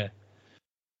 exactly. Yeah.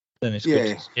 Then it's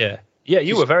good. Yeah,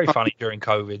 you were very funny during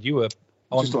COVID. You were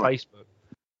on Facebook.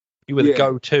 You were the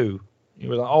go-to. You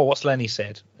were like, oh, what's Lenny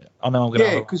said? I know I'm going to.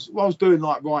 Yeah, because I was doing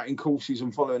like writing courses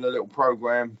and following a little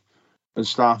program and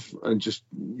stuff, and just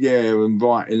and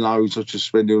writing loads. I was just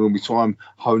spending all my time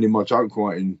honing my joke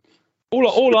writing.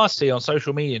 All I see on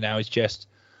social media now is just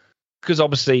because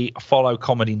obviously I follow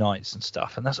comedy nights and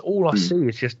stuff, and that's all I see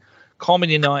is just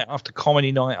comedy night after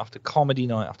comedy night after comedy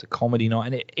night after comedy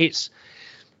night, and it's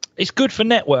good for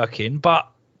networking, but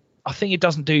I think it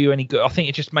doesn't do you any good. I think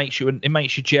it just makes you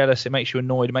jealous. It makes you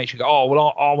annoyed. It makes you go, oh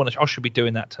well, I should be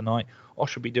doing that tonight. I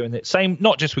should be doing it. Same,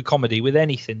 not just with comedy, with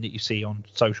anything that you see on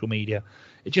social media.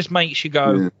 It just makes you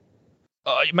go.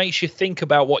 It makes you think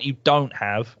about what you don't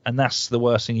have, and that's the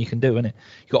worst thing you can do, isn't it?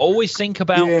 You got to always think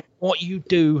about what you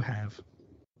do have.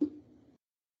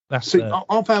 That's. See,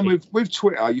 I found with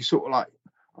Twitter, you sort of like,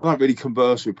 I don't really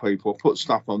converse with people. I put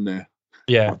stuff on there.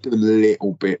 Yeah, I do a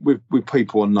little bit with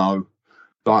people I know.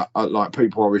 Like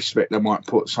people I respect, they might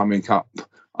put something up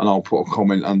and I'll put a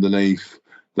comment underneath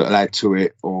that'll add to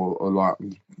it or like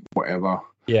whatever.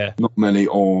 Yeah. Not many,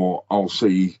 or I'll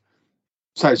say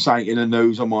something in the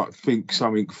news, I might think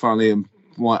something funny and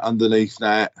right underneath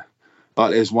that.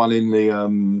 Like there's one in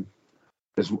the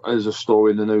there's a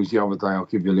story in the news the other day, I'll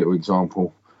give you a little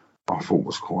example. I thought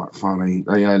was quite funny.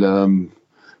 They had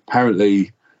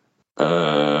apparently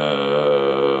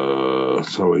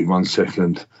sorry, 1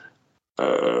 second.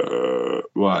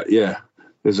 Right, yeah.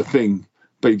 There's a thing,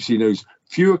 BBC News.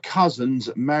 Fewer cousins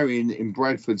marrying in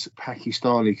Bradford's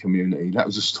Pakistani community. That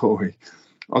was a story.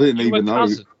 I didn't even know.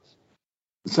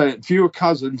 So fewer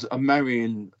cousins are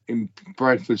marrying in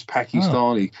Bradford's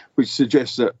Pakistani, which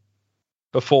suggests that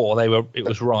before it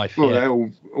was rife. Well, they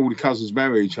all the cousins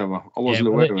marry each other. I wasn't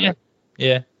aware of that.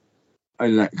 Yeah.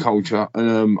 In that culture,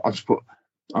 and I just put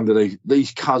underneath,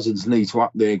 these cousins need to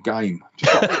up their game.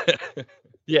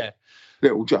 Yeah.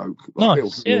 Little joke.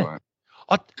 Nice.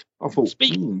 I thought.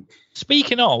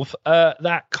 Speaking of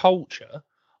that culture,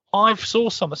 I saw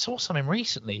something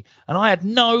recently, and I had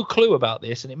no clue about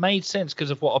this, and it made sense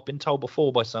because of what I've been told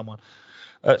before by someone.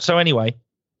 So anyway,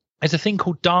 there's a thing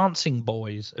called dancing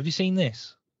boys. Have you seen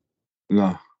this?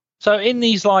 No. So in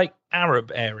these like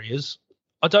Arab areas,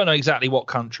 I don't know exactly what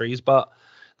countries, but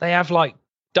they have like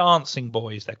dancing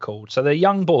boys, they're called. So they're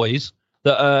young boys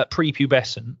that are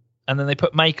prepubescent, and then they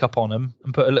put makeup on them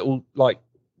and put a little like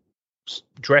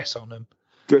dress on them.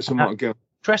 Dress them like a girl.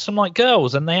 Dress them like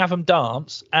girls, and they have them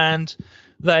dance, and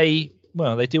they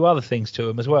do other things to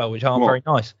them as well, which aren't very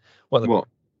nice. Well, what?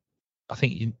 I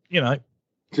think you know.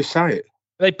 Just say it.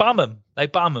 They bum them. They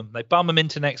bum them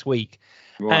into next week,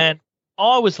 right. And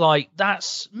I was like,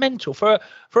 that's mental for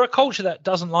a culture that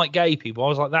doesn't like gay people. I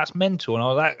was like, that's mental, and I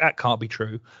was like, that can't be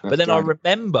true. But then I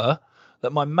remember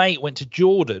that my mate went to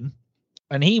Jordan,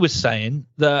 and he was saying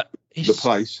that the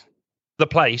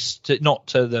place not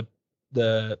to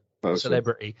the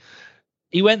celebrity.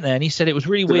 He went there and he said it was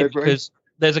really weird because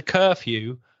there's a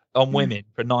curfew on women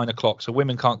for 9 o'clock, so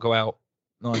women can't go out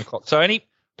 9 o'clock. So any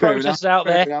protesters out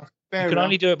there, you can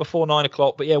only do it before 9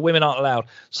 o'clock. But yeah, women aren't allowed.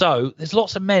 So there's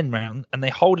lots of men around, and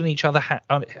they're holding each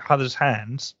other's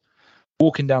hands,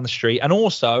 walking down the street. And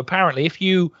also, apparently, if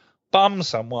you bum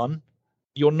someone,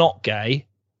 you're not gay.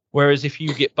 Whereas if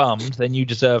you get bummed, then you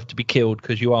deserve to be killed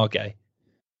because you are gay.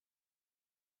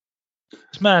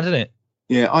 It's mad, isn't it?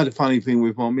 Yeah, I had a funny thing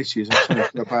with my missus. I was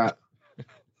talking about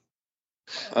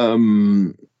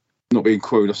not being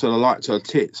crude. I said I liked her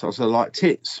tits. I said I like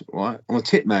tits, right? I'm a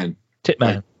tit man. Tit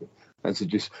man. And so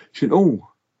she said, oh,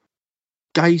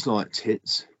 gays like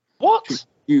tits. What?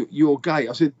 You're gay.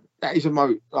 I said, that is it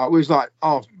was like,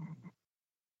 oh,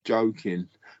 joking.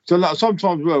 So like,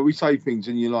 sometimes we say things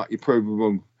and you're prove them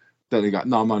wrong. Then they go,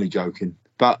 no, I'm only joking.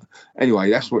 But anyway,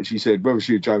 that's what she said, whether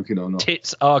she was joking or not.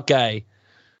 Tits are gay.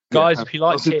 Guys, if you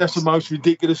like tits. That's the most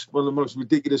ridiculous, one of the most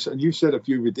ridiculous, and you said a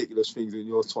few ridiculous things in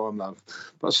your time, love.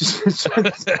 But she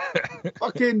said,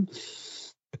 fucking...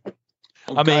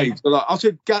 I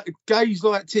said, gays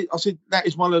like tits. I said, that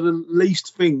is one of the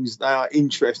least things they are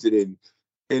interested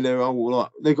in their whole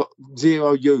life. They've got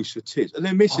zero use for tits, and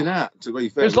they're missing out, to be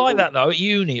fair. It was like that, though, at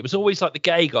uni. It was always like the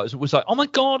gay guys. It was like, oh, my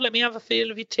God, let me have a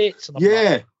feel of your tits. And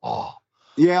I'm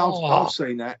I've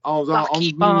seen that.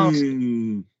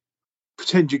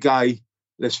 Pretend you're gay.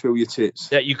 Let's feel your tits.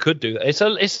 Yeah, you could do that.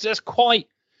 It's just quite.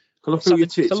 Can I feel your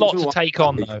tits? It's a lot to take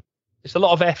on, though. It's a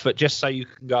lot of effort just so you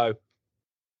can go.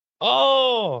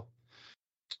 Oh,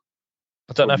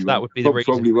 I don't know if that would be the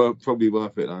reason. Probably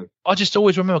worth it, though. I just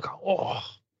always remember going, oh,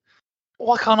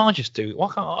 Why can't I just do it? Why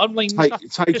can't I mean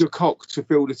take a cock to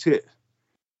fill the tit?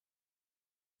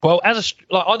 Well,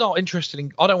 I'm not interested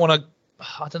in. I don't want to.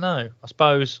 I don't know. I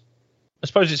suppose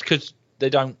it's because they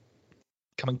don't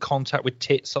come in contact with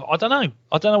tits. So I don't know.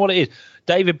 I don't know what it is.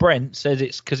 David Brent says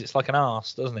it's because it's like an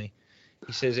arse, doesn't he?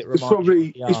 He says it reminds you of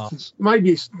the arse.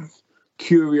 Maybe it's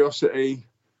curiosity.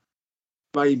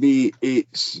 Maybe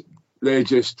they're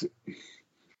just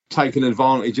taking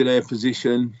advantage of their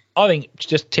position. I think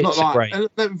just tits are great.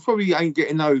 They probably ain't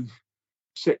getting no.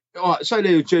 All right, say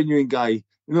they're a genuine gay.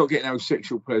 They're not getting no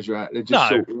sexual pleasure out. They're just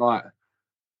sort of like.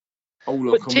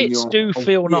 But tits do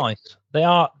feel nice. They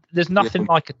are. There's nothing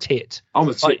like a tit. I'm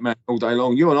a tit man all day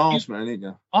long. You're an arse man, aren't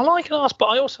you? I like an arse, but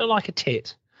I also like a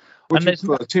tit. What do you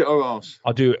prefer, tit or arse?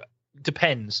 I do.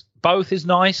 Depends. Both is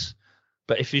nice,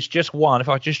 but if it's just one, if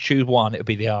I just choose one, it would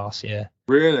be the arse. Yeah.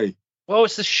 Really? Well,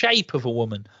 it's the shape of a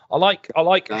woman. I like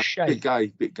a shape.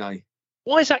 Bit gay.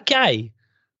 Why is that gay?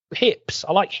 Hips.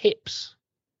 I like hips.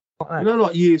 Like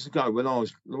like years ago when I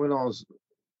was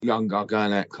younger,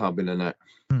 going out clubbing and that.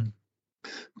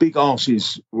 Big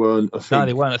arses weren't a thing. No,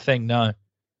 they weren't a thing. No.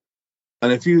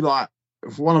 And if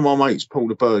one of my mates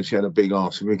pulled a bird, she had a big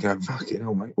arse, and we go, "Fucking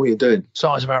hell, mate, what are you doing?"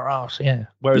 Size of our arse, yeah.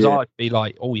 Whereas I'd be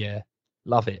like, "Oh yeah,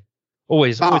 love it."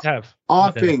 Always have.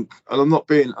 I think, and I'm not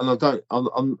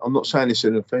saying this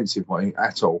in an offensive way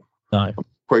at all. No. I'm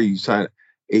pretty saying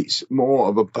it's more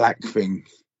of a black thing.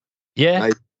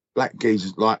 Yeah. Black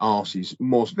geezers like arses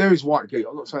more. There is white geezers.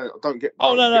 I'm not saying I don't get.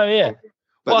 Oh no, yeah.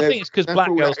 But I think it's because black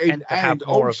girls tend to have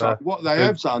more also, of a. What they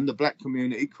have done, the black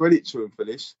community, credit to them for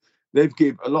this. They've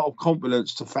given a lot of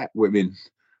confidence to fat women.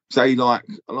 Say like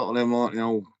a lot of them like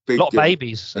big. A lot of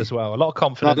babies as well. A lot of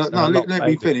confidence. No, let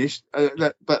me finish.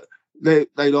 But they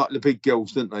like the big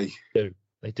girls, don't they?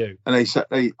 They do. And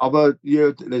I've heard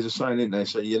there's a saying in there.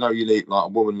 So you need like a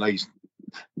woman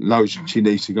knows she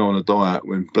needs to go on a diet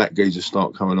when black geezers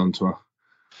start coming onto her.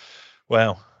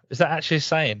 Well, is that actually a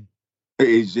saying? It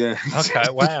is, yeah.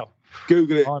 Okay, wow.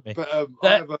 Google it.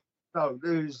 But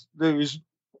there is.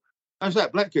 How's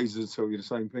that? Black geezers tell you the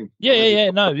same thing. Yeah.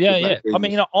 I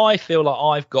mean, I feel like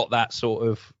I've got that sort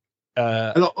of.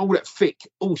 All that thick.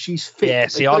 Oh, she's thick. Yeah,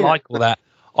 see, I like all that.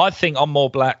 I think I'm more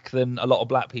black than a lot of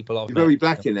black people I've met. You're very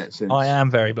black in that sense. I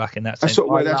am very black in that sense. That's sort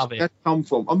of where that's come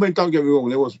from. I mean, don't get me wrong.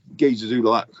 There was geezers who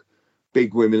like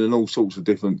big women and all sorts of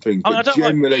different things. But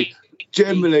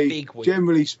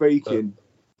generally speaking.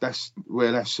 That's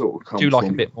where that sort of comes from. I do like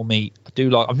a bit more meat. I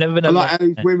do like. I've never been. I like how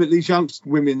these young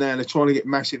women now, they're trying to get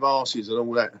massive arses and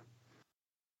all that.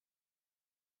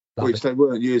 Which they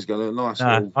weren't years ago. They're nice.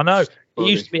 I know. It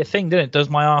used to be a thing, didn't it? Does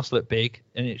my arse look big?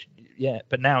 And it's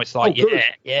but now it's like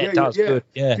it does good.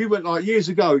 Yeah. If you went like years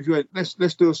ago, if you went, let's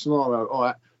do a scenario. All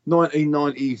right,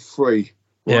 1993.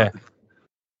 Right?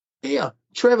 Yeah.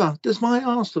 Trevor, does my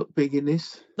arse look big in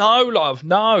this? No, love.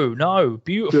 No.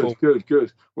 Beautiful.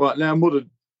 Good. Right now,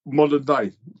 modern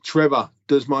day. Trevor,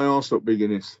 does my arse look big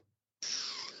in this?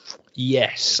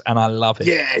 Yes, and I love it.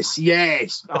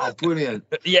 Yes. Oh, brilliant.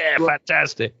 Yeah,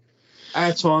 fantastic.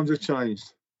 Our times have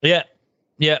changed. Yeah.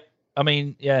 I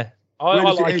mean, yeah. I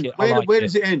like it. Where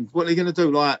does it end? What are they going to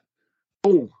do? Like,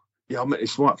 I met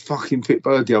this white fucking fit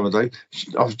bird the other day.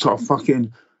 I was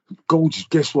fucking gorgeous.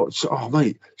 Guess what? Oh,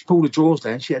 mate, she pulled the drawers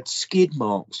down. She had skid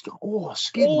marks. Oh,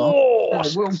 skid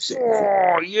marks.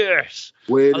 Oh, yes.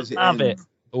 Where does it end? Love it.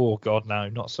 Oh God, no,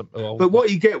 not some. Oh. But what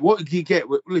you get?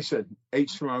 Listen,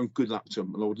 each their own. Good luck to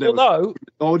them.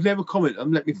 I would never comment.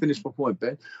 Let me finish my point,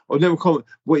 Ben. I would never comment.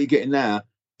 What you're getting now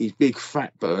is big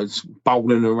fat birds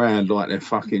bowling around like they're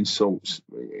fucking salts.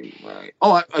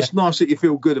 All right, it's nice that you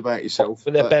feel good about yourself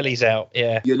with their bellies out.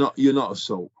 Yeah, you're not a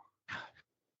salt.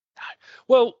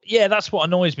 Well, yeah, that's what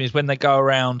annoys me is when they go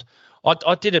around.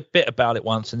 I did a bit about it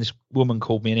once, and this woman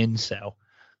called me an incel.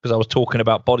 Because I was talking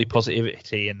about body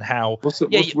positivity and how. What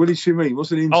did she mean?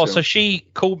 What's an incel? Oh, so she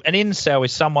called an incel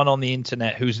is someone on the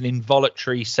internet who's an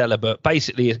involuntary celibate,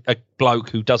 basically a bloke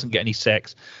who doesn't get any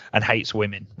sex and hates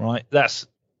women. Right? That's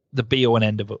the be all and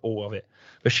end of all of it.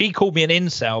 But she called me an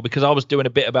incel because I was doing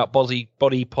a bit about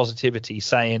body positivity,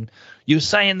 saying you're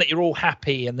saying that you're all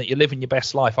happy and that you're living your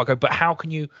best life. I go, but how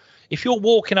can you, if you're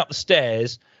walking up the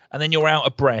stairs and then you're out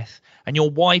of breath and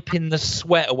you're wiping the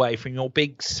sweat away from your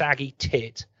big saggy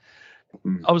tit.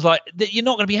 I was like, you're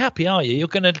not going to be happy, are you? You're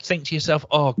going to think to yourself,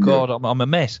 oh, God, I'm a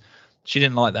mess. She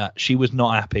didn't like that. She was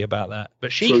not happy about that.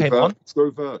 But she came on.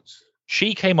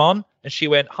 She came on and she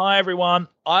went, hi, everyone.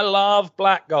 I love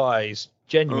black guys,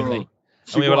 genuinely.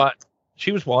 And we were like,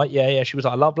 she was white. Yeah. She was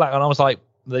like, I love black. And I was like,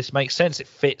 this makes sense. It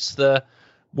fits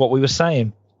what we were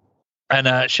saying.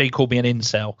 And she called me an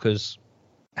incel because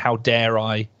how dare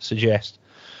I suggest.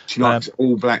 She likes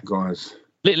all black guys.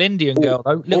 Little Indian girl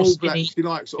though, little skinny. Black. She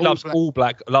likes loves all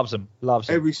black. Loves them.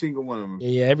 Every single one of them.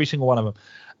 Yeah, every single one of them.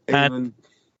 And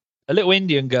a little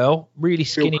Indian girl, really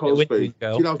skinny little Indian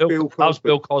girl. She loves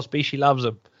Bill Cosby. She loves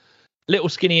him. Little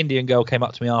skinny Indian girl came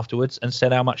up to me afterwards and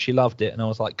said how much she loved it, and I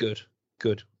was like, good.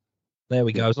 There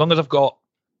we go. As long as I've got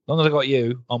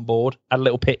you on board, had a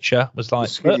little picture. Was like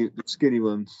the skinny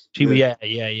ones.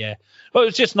 Yeah. Well,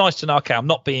 it's just nice to know. Okay, I'm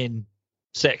not being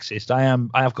sexist.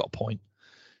 I have got a point.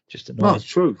 Just annoying. No, it's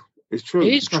true. It's true.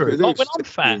 It is true. Like when I'm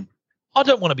fat, I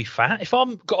don't want to be fat. If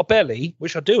I've got a belly,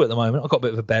 which I do at the moment, I've got a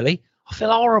bit of a belly. I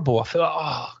feel horrible. I feel like,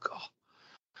 oh god.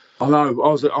 I know. I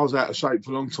was out of shape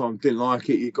for a long time. Didn't like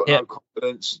it. You've got no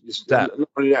confidence. Not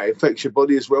only that, it affects your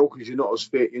body as well because you're not as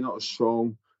fit. You're not as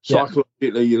strong.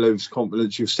 Psychologically, you lose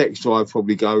confidence. Your sex drive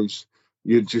probably goes.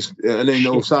 You just, and then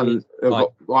all of a sudden, I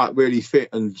got like really fit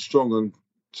and strong and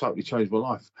totally changed my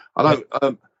life. I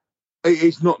don't.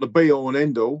 It's not the be all and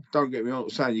end all. Don't get me wrong. I'm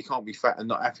saying you can't be fat and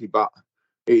not happy, but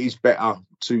it is better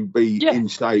to be in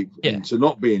shape than to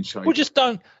not be in shape. Well, just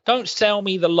don't sell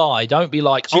me the lie. Don't be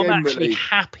like, I'm actually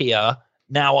happier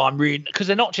now. I'm really, because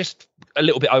they're not just a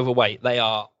little bit overweight. They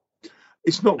are.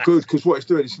 It's not good because what it's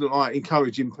doing is like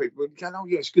encouraging people. Going, oh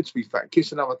yeah, it's good to be fat.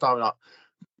 Kiss another donut.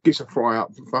 Kiss a fry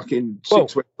up. Fucking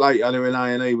 6 weeks later, they're in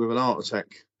A&E with an heart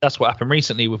attack. That's what happened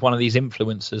recently with one of these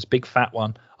influencers, big fat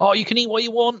one. Oh, you can eat what you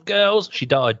want, girls. She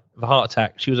died of a heart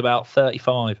attack. She was about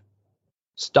 35.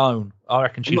 Stone. I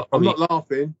reckon she's I'm not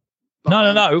laughing.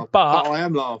 No, but I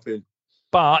am laughing.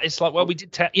 But it's like, well, we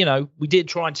did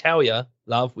try and tell you,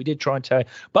 love. We did try and tell you.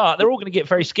 But they're all going to get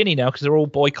very skinny now because they're all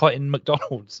boycotting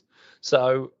McDonald's.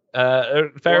 So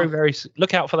very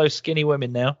look out for those skinny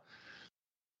women now.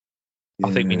 Yeah.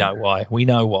 I think we know why.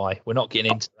 We're not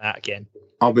getting into that again.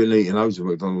 I've been eating loads of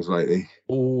McDonald's lately.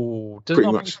 Oh, does it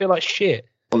not make you feel like shit?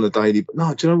 On the daily.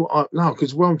 No, do you know what? No,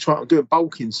 because I'm doing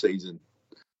bulking season.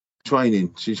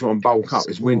 Training. So you try and bulk up.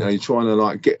 It's winter. You're trying to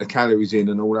like get the calories in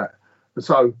and all that.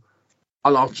 So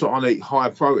I'll try and eat high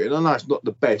protein. I know it's not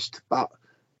the best, but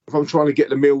if I'm trying to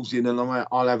get the meals in and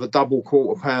I'll have a double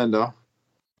quarter pounder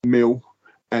meal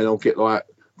and I'll get like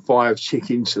 5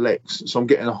 chicken selects. So I'm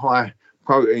getting a high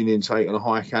protein intake and a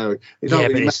high calorie.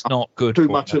 But it's not good. Too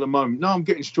much at the moment. No, I'm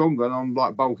getting stronger and I'm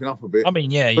like bulking up a bit. I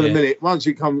mean, For a minute, once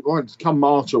come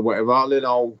March or whatever, then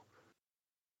I'll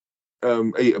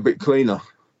eat a bit cleaner.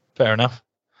 Fair enough.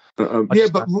 But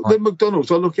the McDonald's,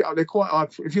 I look it up. They're quite high.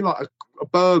 If you like a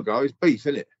burger, it's beef,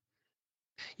 isn't it?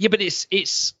 Yeah, but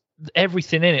it's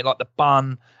everything in it, like the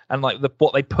bun and like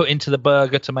what they put into the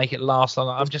burger to make it last long.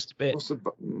 I'm just a bit.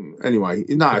 Anyway,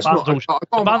 no, it's not. The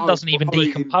bun doesn't even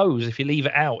decompose if you leave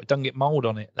it out. It doesn't get mold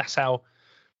on it. That's how.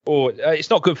 Or it's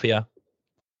not good for you.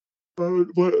 A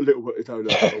little bit.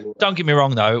 Don't get me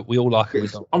wrong, though. We all like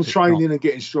it. I'm training and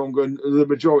getting stronger, and the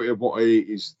majority of what I eat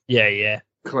is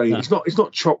clean. No. It's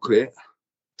not chocolate.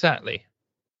 Exactly.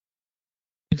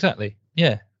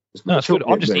 Yeah. It's good.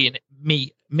 I'm just eating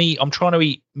meat. I'm trying to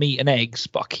eat meat and eggs,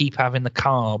 but I keep having the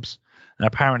carbs, and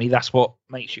apparently that's what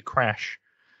makes you crash.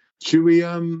 Should we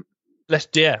Let's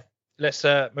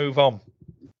move on.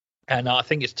 And I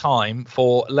think it's time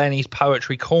for Lenny's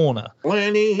Poetry Corner.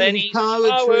 Lenny's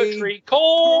Poetry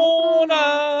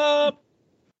Corner.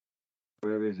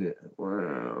 Where is it?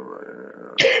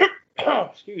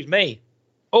 Excuse me.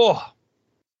 Oh.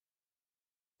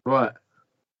 Right.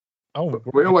 Oh.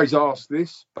 We always ask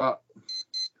this, but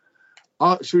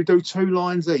should we do 2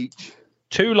 lines each?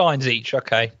 2 lines each,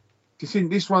 okay. Do you think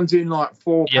this one's in like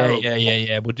 4 paragraphs?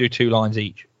 Yeah. We'll do 2 lines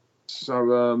each.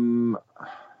 So,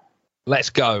 let's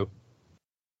go.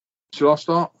 Shall I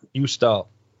start? You start.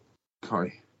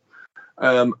 Okay.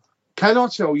 Can I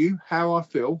tell you how I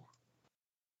feel?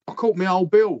 I caught my old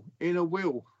Bill in a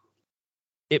wheel.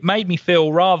 It made me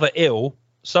feel rather ill,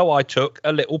 so I took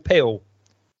a little pill.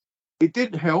 It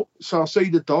didn't help, so I see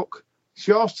the doc.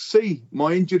 She asked to see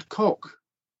my injured cock.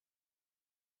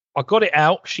 I got it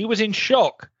out. She was in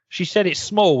shock. She said it's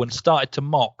small and started to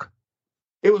mock.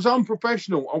 It was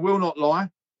unprofessional, I will not lie.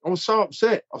 I was so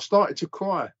upset, I started to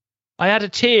cry. I had a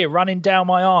tear running down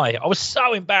my eye. I was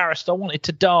so embarrassed, I wanted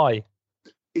to die.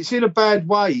 It's in a bad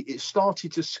way. It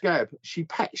started to scab. She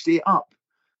patched it up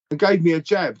and gave me a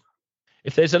jab.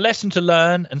 If there's a lesson to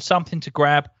learn and something to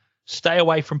grab, stay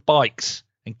away from bikes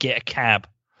and get a cab.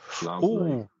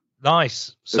 Lovely. Ooh,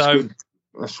 nice.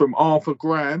 That's from Arthur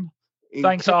Graham.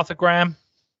 Thanks, Arthur Graham.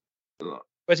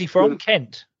 Where's he from?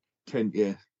 Kent. Kent,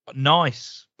 yeah.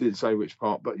 Nice. Didn't say which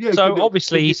part, but yeah. So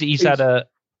obviously he's had a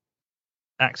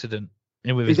accident.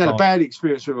 He's had a bad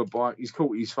experience with a bike. He's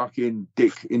caught his fucking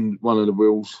dick in one of the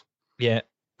wheels. Yeah.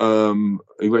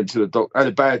 He went to the doctor, had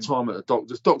a bad time at the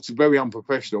doctor's. Doctors are very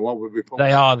unprofessional. I would report.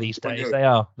 They are these days. They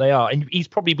are. And he's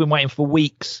probably been waiting for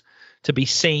weeks to be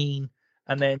seen,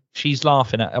 and then she's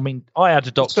laughing at. I mean, I had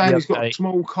a doctor saying he's got a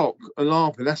small cock and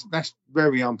laughing. That's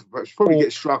very unprofessional. Probably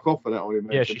get struck off for that. I would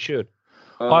imagine. Yeah, she should.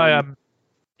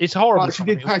 It's horrible. She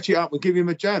did patch it up and give him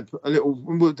a jab, a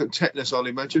little tetanus. I'll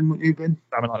imagine. Wouldn't you been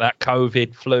something like that?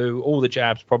 COVID, flu, all the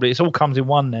jabs. Probably it's all comes in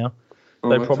one now.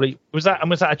 So probably was that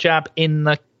a jab in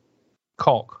the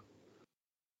cock?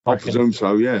 I presume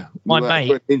so. Yeah. My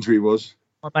mate injury was.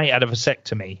 My mate had a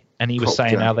vasectomy, and he was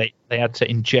saying how they had to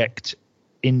inject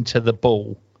into the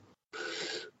ball.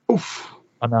 Oof.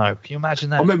 I know. Can you imagine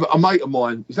that? I remember a mate of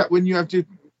mine. Is that when you have the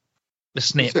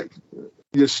snip?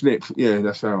 The snip. Yeah,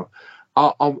 that's how.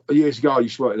 Years ago, I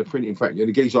used to work in a printing factory, and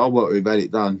the geezer I worked with had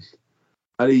it done,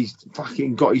 and he's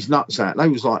fucking got his nuts out. They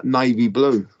was like navy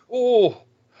blue. Oh.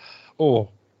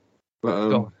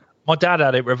 But, my dad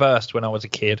had it reversed when I was a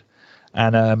kid,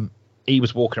 and he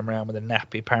was walking around with a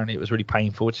nappy. Apparently, it was really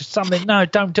painful. It's just something. No,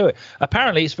 don't do it.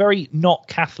 Apparently, it's very not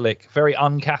Catholic, very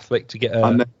un-Catholic to get a.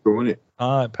 Unnatural, isn't it?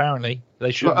 Apparently,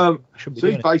 they should. Should be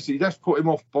doing basically, that's put him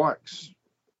off bikes.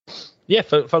 Yeah,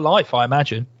 for life, I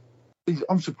imagine.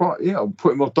 I'm surprised. Yeah, I'll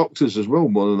put him off doctors as well,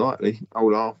 more than likely.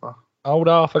 Old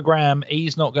Arthur Graham.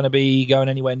 He's not going to be going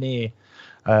anywhere near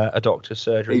a doctor's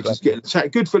surgery. He's just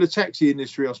getting good for the taxi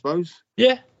industry, I suppose.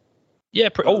 Yeah.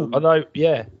 Although,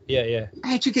 yeah.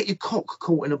 How'd you get your cock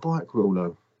caught in a bike wheel,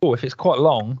 though? Oh, if it's quite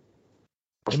long,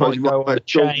 I suppose you might go on the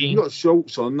chain. You've got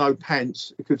shorts on, no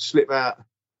pants. It could slip out.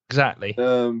 Exactly.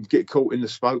 Get caught in the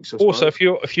spokes. Also,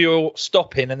 if you're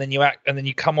stopping and then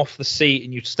you come off the seat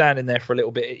and you're standing there for a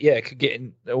little bit, it could get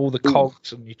in all the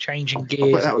cogs and you're changing gears.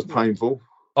 I bet that was painful.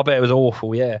 I bet it was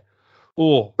awful. Yeah.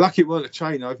 Oh. Lucky it weren't a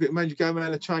chain though. If it made you go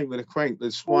around a chain with a crank,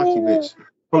 the spiky bits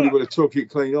probably would have took it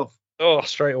clean off. Oh,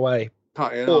 straight away.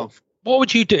 Cut it off. What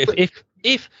would you do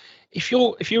if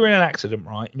you're in an accident,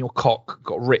 right, and your cock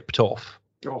got ripped off?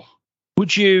 Oh.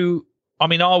 Would you? I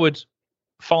mean, I would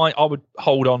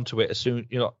hold on to it as soon,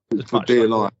 as much dear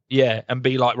life. Yeah, and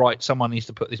be like, right, someone needs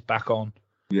to put this back on.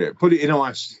 Yeah, put it in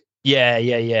ice.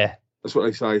 Yeah. That's what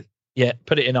they say. Yeah,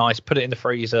 put it in ice, put it in the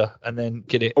freezer, and then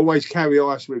get it. Always carry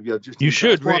ice with you. You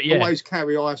should, yeah. Always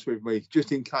carry ice with me,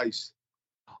 just in case.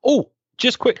 Oh,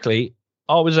 just quickly,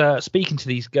 I was speaking to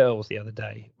these girls the other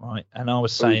day, right, and I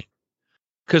was saying,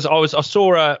 because I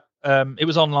saw it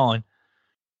was online.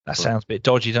 That sounds a bit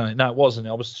dodgy, doesn't it? No, it wasn't.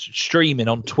 I was streaming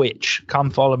on Twitch. Come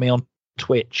follow me on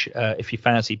Twitch if you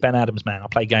fancy. Ben Adams, man. I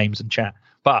play games and chat.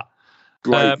 But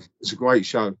great. It's a great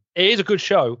show. It is a good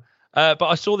show. But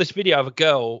I saw this video of a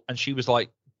girl, and she was like,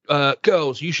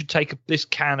 "Girls, you should take this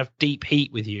can of deep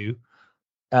heat with you.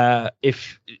 Then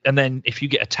if you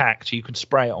get attacked, you can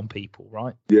spray it on people,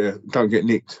 right? Yeah, don't get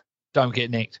nicked.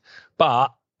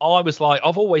 But I was like,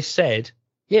 I've always said,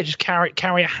 yeah, just carry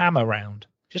a hammer around.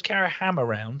 Just carry a hammer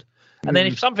around, and then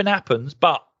if something happens,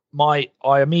 I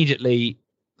immediately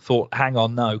thought, hang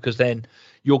on, no, because then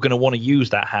you're going to want to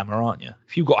use that hammer, aren't you?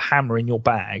 If you've got a hammer in your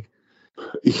bag.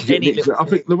 I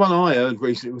think the one I heard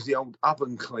recently was the old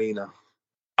oven cleaner.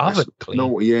 Oven cleaner?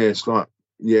 Naughty, yeah, it's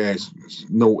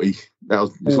naughty.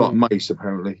 It's like mace,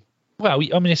 apparently. Well,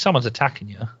 I mean, if someone's attacking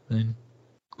you, then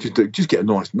just get a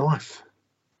nice knife.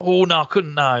 Oh no, I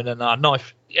couldn't. No,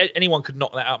 knife. Anyone could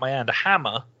knock that out of my hand. A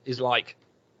hammer is like.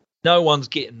 No one's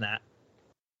getting that.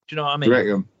 Do you know what I mean? You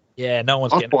reckon? Yeah, no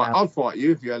one's getting that. I'd fight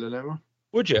you if you had an hammer.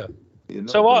 Would you?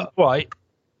 So, right,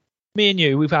 me and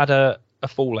you, we've had a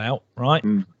fallout, right?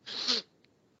 Mm.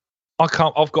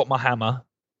 I've got my hammer.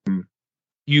 Mm.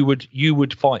 You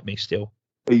would fight me still.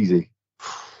 Easy.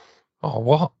 Oh,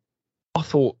 what? I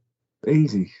thought.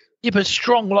 Easy. Yeah, but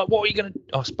strong. Like, what are you going to...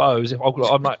 I suppose, if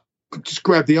I'm like... Just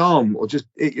grab the arm, or just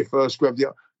hit you first, grab the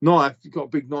arm. Knife, you've got a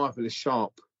big knife and it's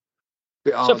sharp.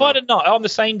 So if I had a knife, I'm the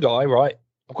same guy, right?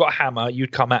 I've got a hammer,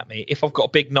 you'd come at me. If I've got a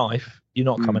big knife, you're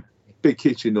not coming at me. Big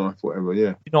kitchen knife, whatever,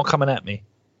 yeah. You're not coming at me.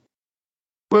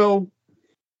 Well...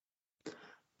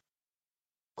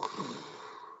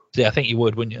 Yeah, I think you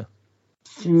would, wouldn't you?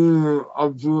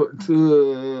 I'd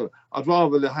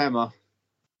rather the hammer.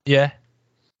 Yeah?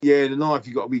 Yeah, the knife,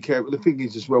 you've got to be careful. The thing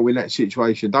is as well, in that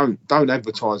situation, don't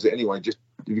advertise it anyway. Just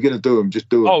if you're going to do them, just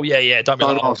do them. Oh, yeah. Don't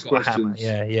ask questions.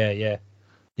 Yeah.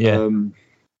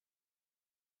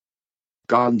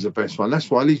 Guns are the best one. That's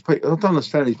why these people, I don't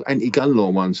understand these anti-gun law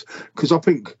ones, because I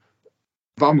think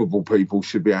vulnerable people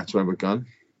should be able to have a gun.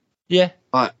 Yeah.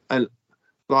 But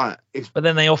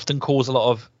then they often cause a lot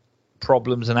of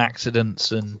problems and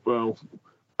accidents and. Well,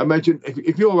 imagine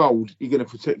if you're old, you're going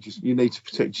to protect yourself. You need to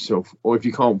protect yourself, or if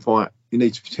you can't fight, you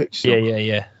need to protect yourself.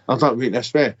 Yeah. I don't think that's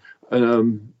fair.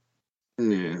 And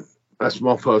yeah. That's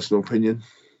my personal opinion.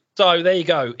 So there you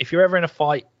go. If you're ever in a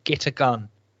fight, get a gun.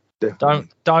 Definitely.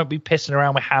 Don't be pissing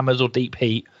around with hammers or deep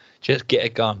heat. Just get a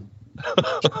gun.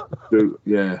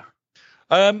 Yeah.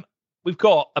 We've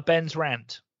got a Ben's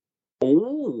rant.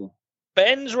 Oh.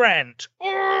 Ben's rant.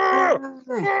 Oh,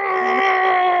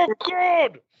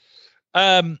 God.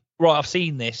 Right, I've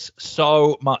seen this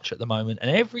so much at the moment, and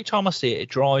every time I see it, it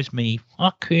drives me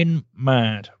fucking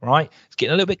mad, right? It's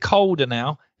getting a little bit colder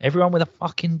now. Everyone with a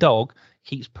fucking dog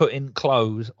keeps putting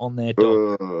clothes on their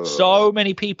dog. So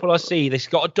many people I see, they've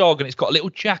got a dog and it's got a little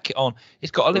jacket on.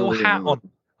 It's got a little hat on.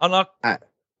 And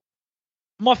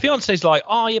my fiance's like,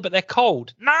 oh, yeah, but they're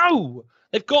cold. No,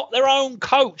 they've got their own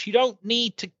coat. You don't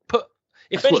need to put...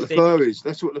 That's what the fur is.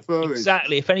 That's what the fur is.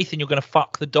 Exactly. If anything, you're going to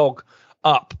fuck the dog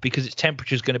up because its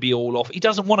temperature is going to be all off. He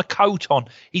doesn't want a coat on.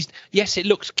 Yes, it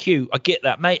looks cute. I get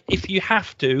that, mate. If you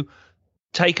have to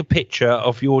take a picture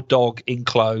of your dog in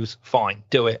clothes, fine,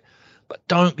 do it. But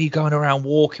don't be going around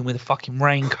walking with a fucking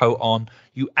raincoat on,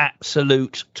 you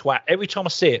absolute twat. Every time I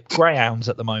see it, greyhounds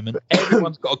at the moment.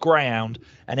 Everyone's got a greyhound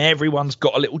and everyone's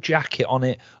got a little jacket on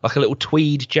it, like a little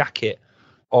tweed jacket.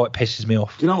 Oh, it pisses me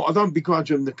off. You know, I don't begrudge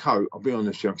them the coat, I'll be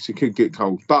honest, because it could get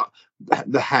cold. But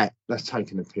the hat, that's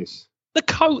taking a piss. The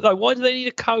coat, though, why do they need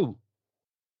a coat?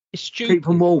 It's stupid. Keep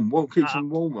them warm. What keeps them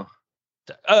warmer?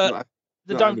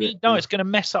 They don't need. No, it's going to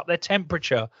mess up their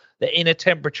temperature, their inner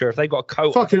temperature. If they've got a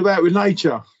coat, fucking about with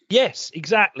nature. Yes,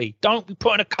 exactly. Don't be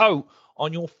putting a coat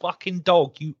on your fucking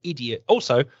dog, you idiot.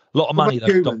 Also, a lot of money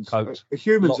those dog coats.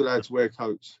 Humans are allowed to wear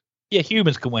coats. Yeah,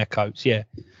 humans can wear coats. Yeah.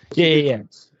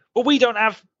 But we don't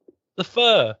have the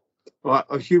fur. Right?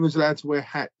 Are humans allowed to wear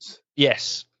hats?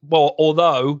 Yes. Well,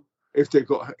 although if they're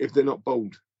not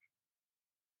bald.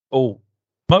 Oh.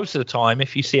 Most of the time,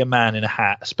 if you see a man in a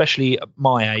hat, especially at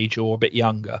my age or a bit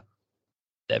younger,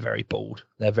 they're very bald.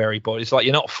 They're very bald. It's like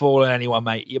you're not fooling anyone,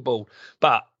 mate. You're bald.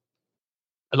 But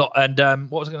a lot. And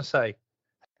what was I going to say?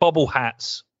 Bobble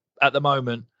hats. At the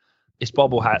moment, it's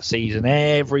bobble hat season.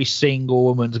 Every single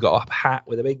woman's got a hat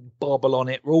with a big bobble on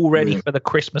it. We're all ready for the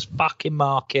Christmas fucking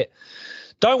market.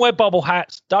 Don't wear bobble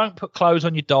hats. Don't put clothes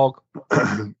on your dog.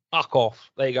 Fuck off.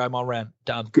 There you go. My rant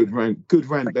done. Good rant. Good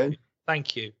rant, Ben.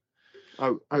 Thank you.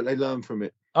 I hope they learn from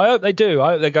it. I hope they do.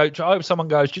 I hope someone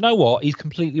goes, do you know what? He's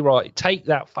completely right. Take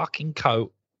that fucking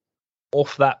coat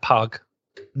off that pug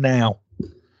now.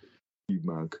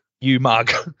 You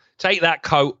mug. Take that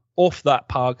coat off that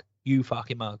pug, you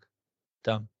fucking mug.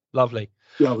 Done. Lovely.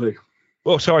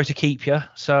 Well, sorry to keep you.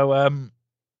 So,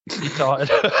 you tired?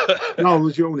 No, I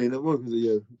was yawning. It wasn't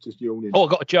you. Just yawning. Oh, I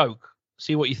got a joke.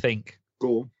 See what you think.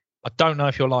 Go on. I don't know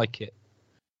if you'll like it.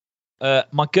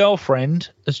 My girlfriend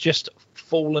has just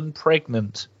fallen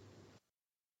pregnant.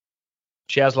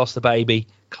 She has lost the baby.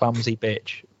 Clumsy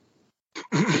bitch.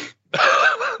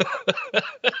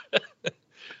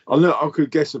 I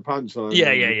could guess a punchline.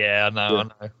 Yeah.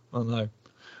 I know.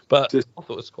 But I thought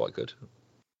it was quite good.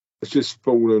 It's just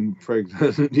fallen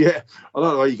pregnant. Yeah. I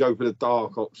don't know why you go for the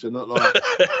dark option. Not like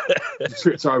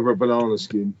tripped over a banana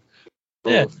skin.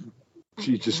 Yeah.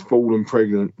 She's just fallen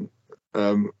pregnant.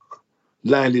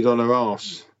 Landed on her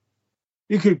ass.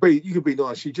 You could be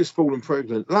nice. She just fallen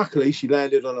pregnant. Luckily, she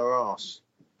landed on her ass.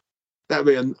 That'd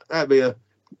be a.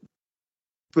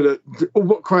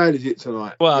 What crowd is it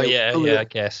tonight? Well, I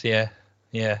guess, yeah.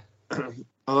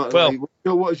 Well,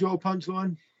 what is your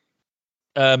punchline?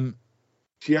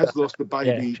 She has lost the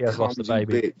baby. Yeah, she has lost the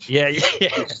baby. Bitch.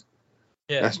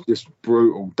 Yeah. That's just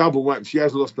brutal. Double whammy. She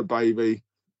has lost the baby.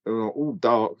 All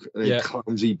dark and then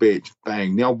clumsy bitch.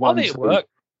 Bang. The old one. I think it worked.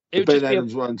 The Ben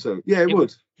Adams one too. Yeah, it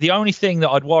would. The only thing that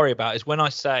I'd worry about is when I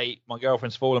say my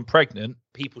girlfriend's fallen pregnant,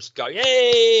 people go,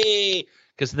 yay!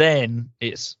 Because then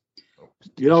it's...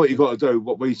 You know what you got to do?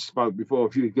 What we spoke before.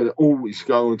 If you're going to always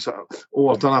go and say, I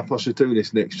don't know if I should do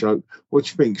this next joke. What do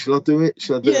you think? Shall I do it?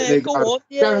 Shall I do it? Go on.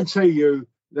 Yeah. Guarantee you,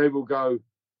 they will go,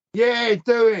 yeah,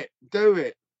 do it.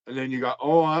 And then you go,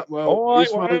 all right, well,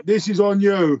 this is on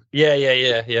you. Yeah.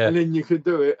 And then you can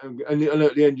do it. And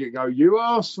at the end, you go, you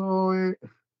asked for it.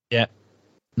 Yeah.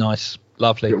 Nice.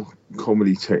 Lovely.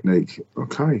 Comedy technique.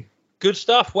 Okay. Good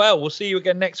stuff. Well, we'll see you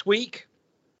again next week.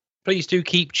 Please do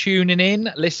keep tuning in.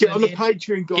 Listen. Get on the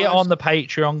Patreon, guys. Get on the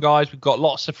Patreon, guys. We've got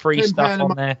lots of free stuff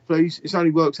on there. Please. It's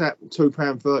only works out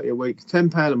 £2.30 a week.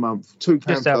 £10 a month. £2.30.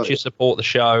 Just helps you support the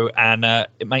show, and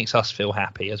it makes us feel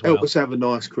happy as well. Help us have a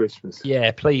nice Christmas.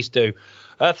 Yeah, please do.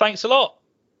 Thanks a lot.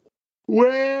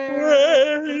 When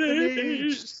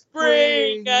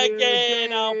spring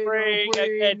again, I'll bring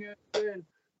again.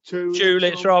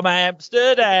 Tulips from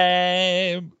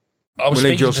Amsterdam. I was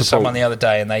speaking to someone the other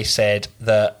day, and they said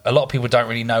that a lot of people don't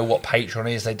really know what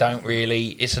Patreon is. They don't really.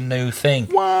 It's a new thing.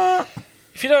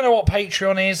 If you don't know what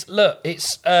Patreon is, look,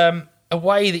 it's a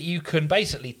way that you can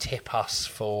basically tip us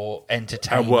for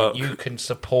entertainment. You can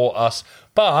support us,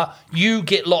 but you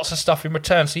get lots of stuff in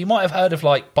return. So you might have heard of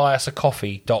like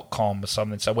buyusacoffee.com or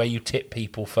something, so where you tip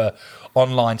people for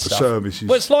online stuff. Services.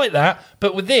 Well, it's like that,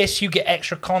 but with this, you get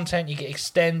extra content, you get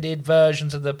extended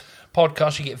versions of the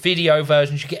podcast, you get video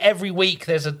versions, you get every week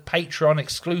there's a Patreon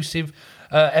exclusive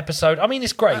episode. I mean,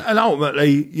 it's great. And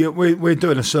ultimately, we're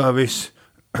doing a service.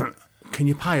 Can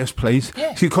you pay us, please?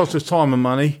 Yeah. It costs us time and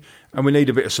money, and we need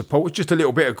a bit of support. It's just a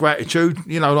little bit of gratitude.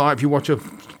 You know, like if you watch a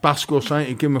busker or something,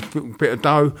 you give them a bit of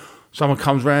dough. Someone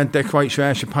comes round, decorates your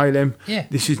house, you pay them. Yeah.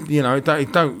 This is,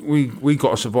 we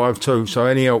got to survive too. So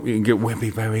any help you can get, we'll be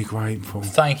very grateful.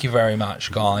 Thank you very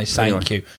much, guys. Thank you.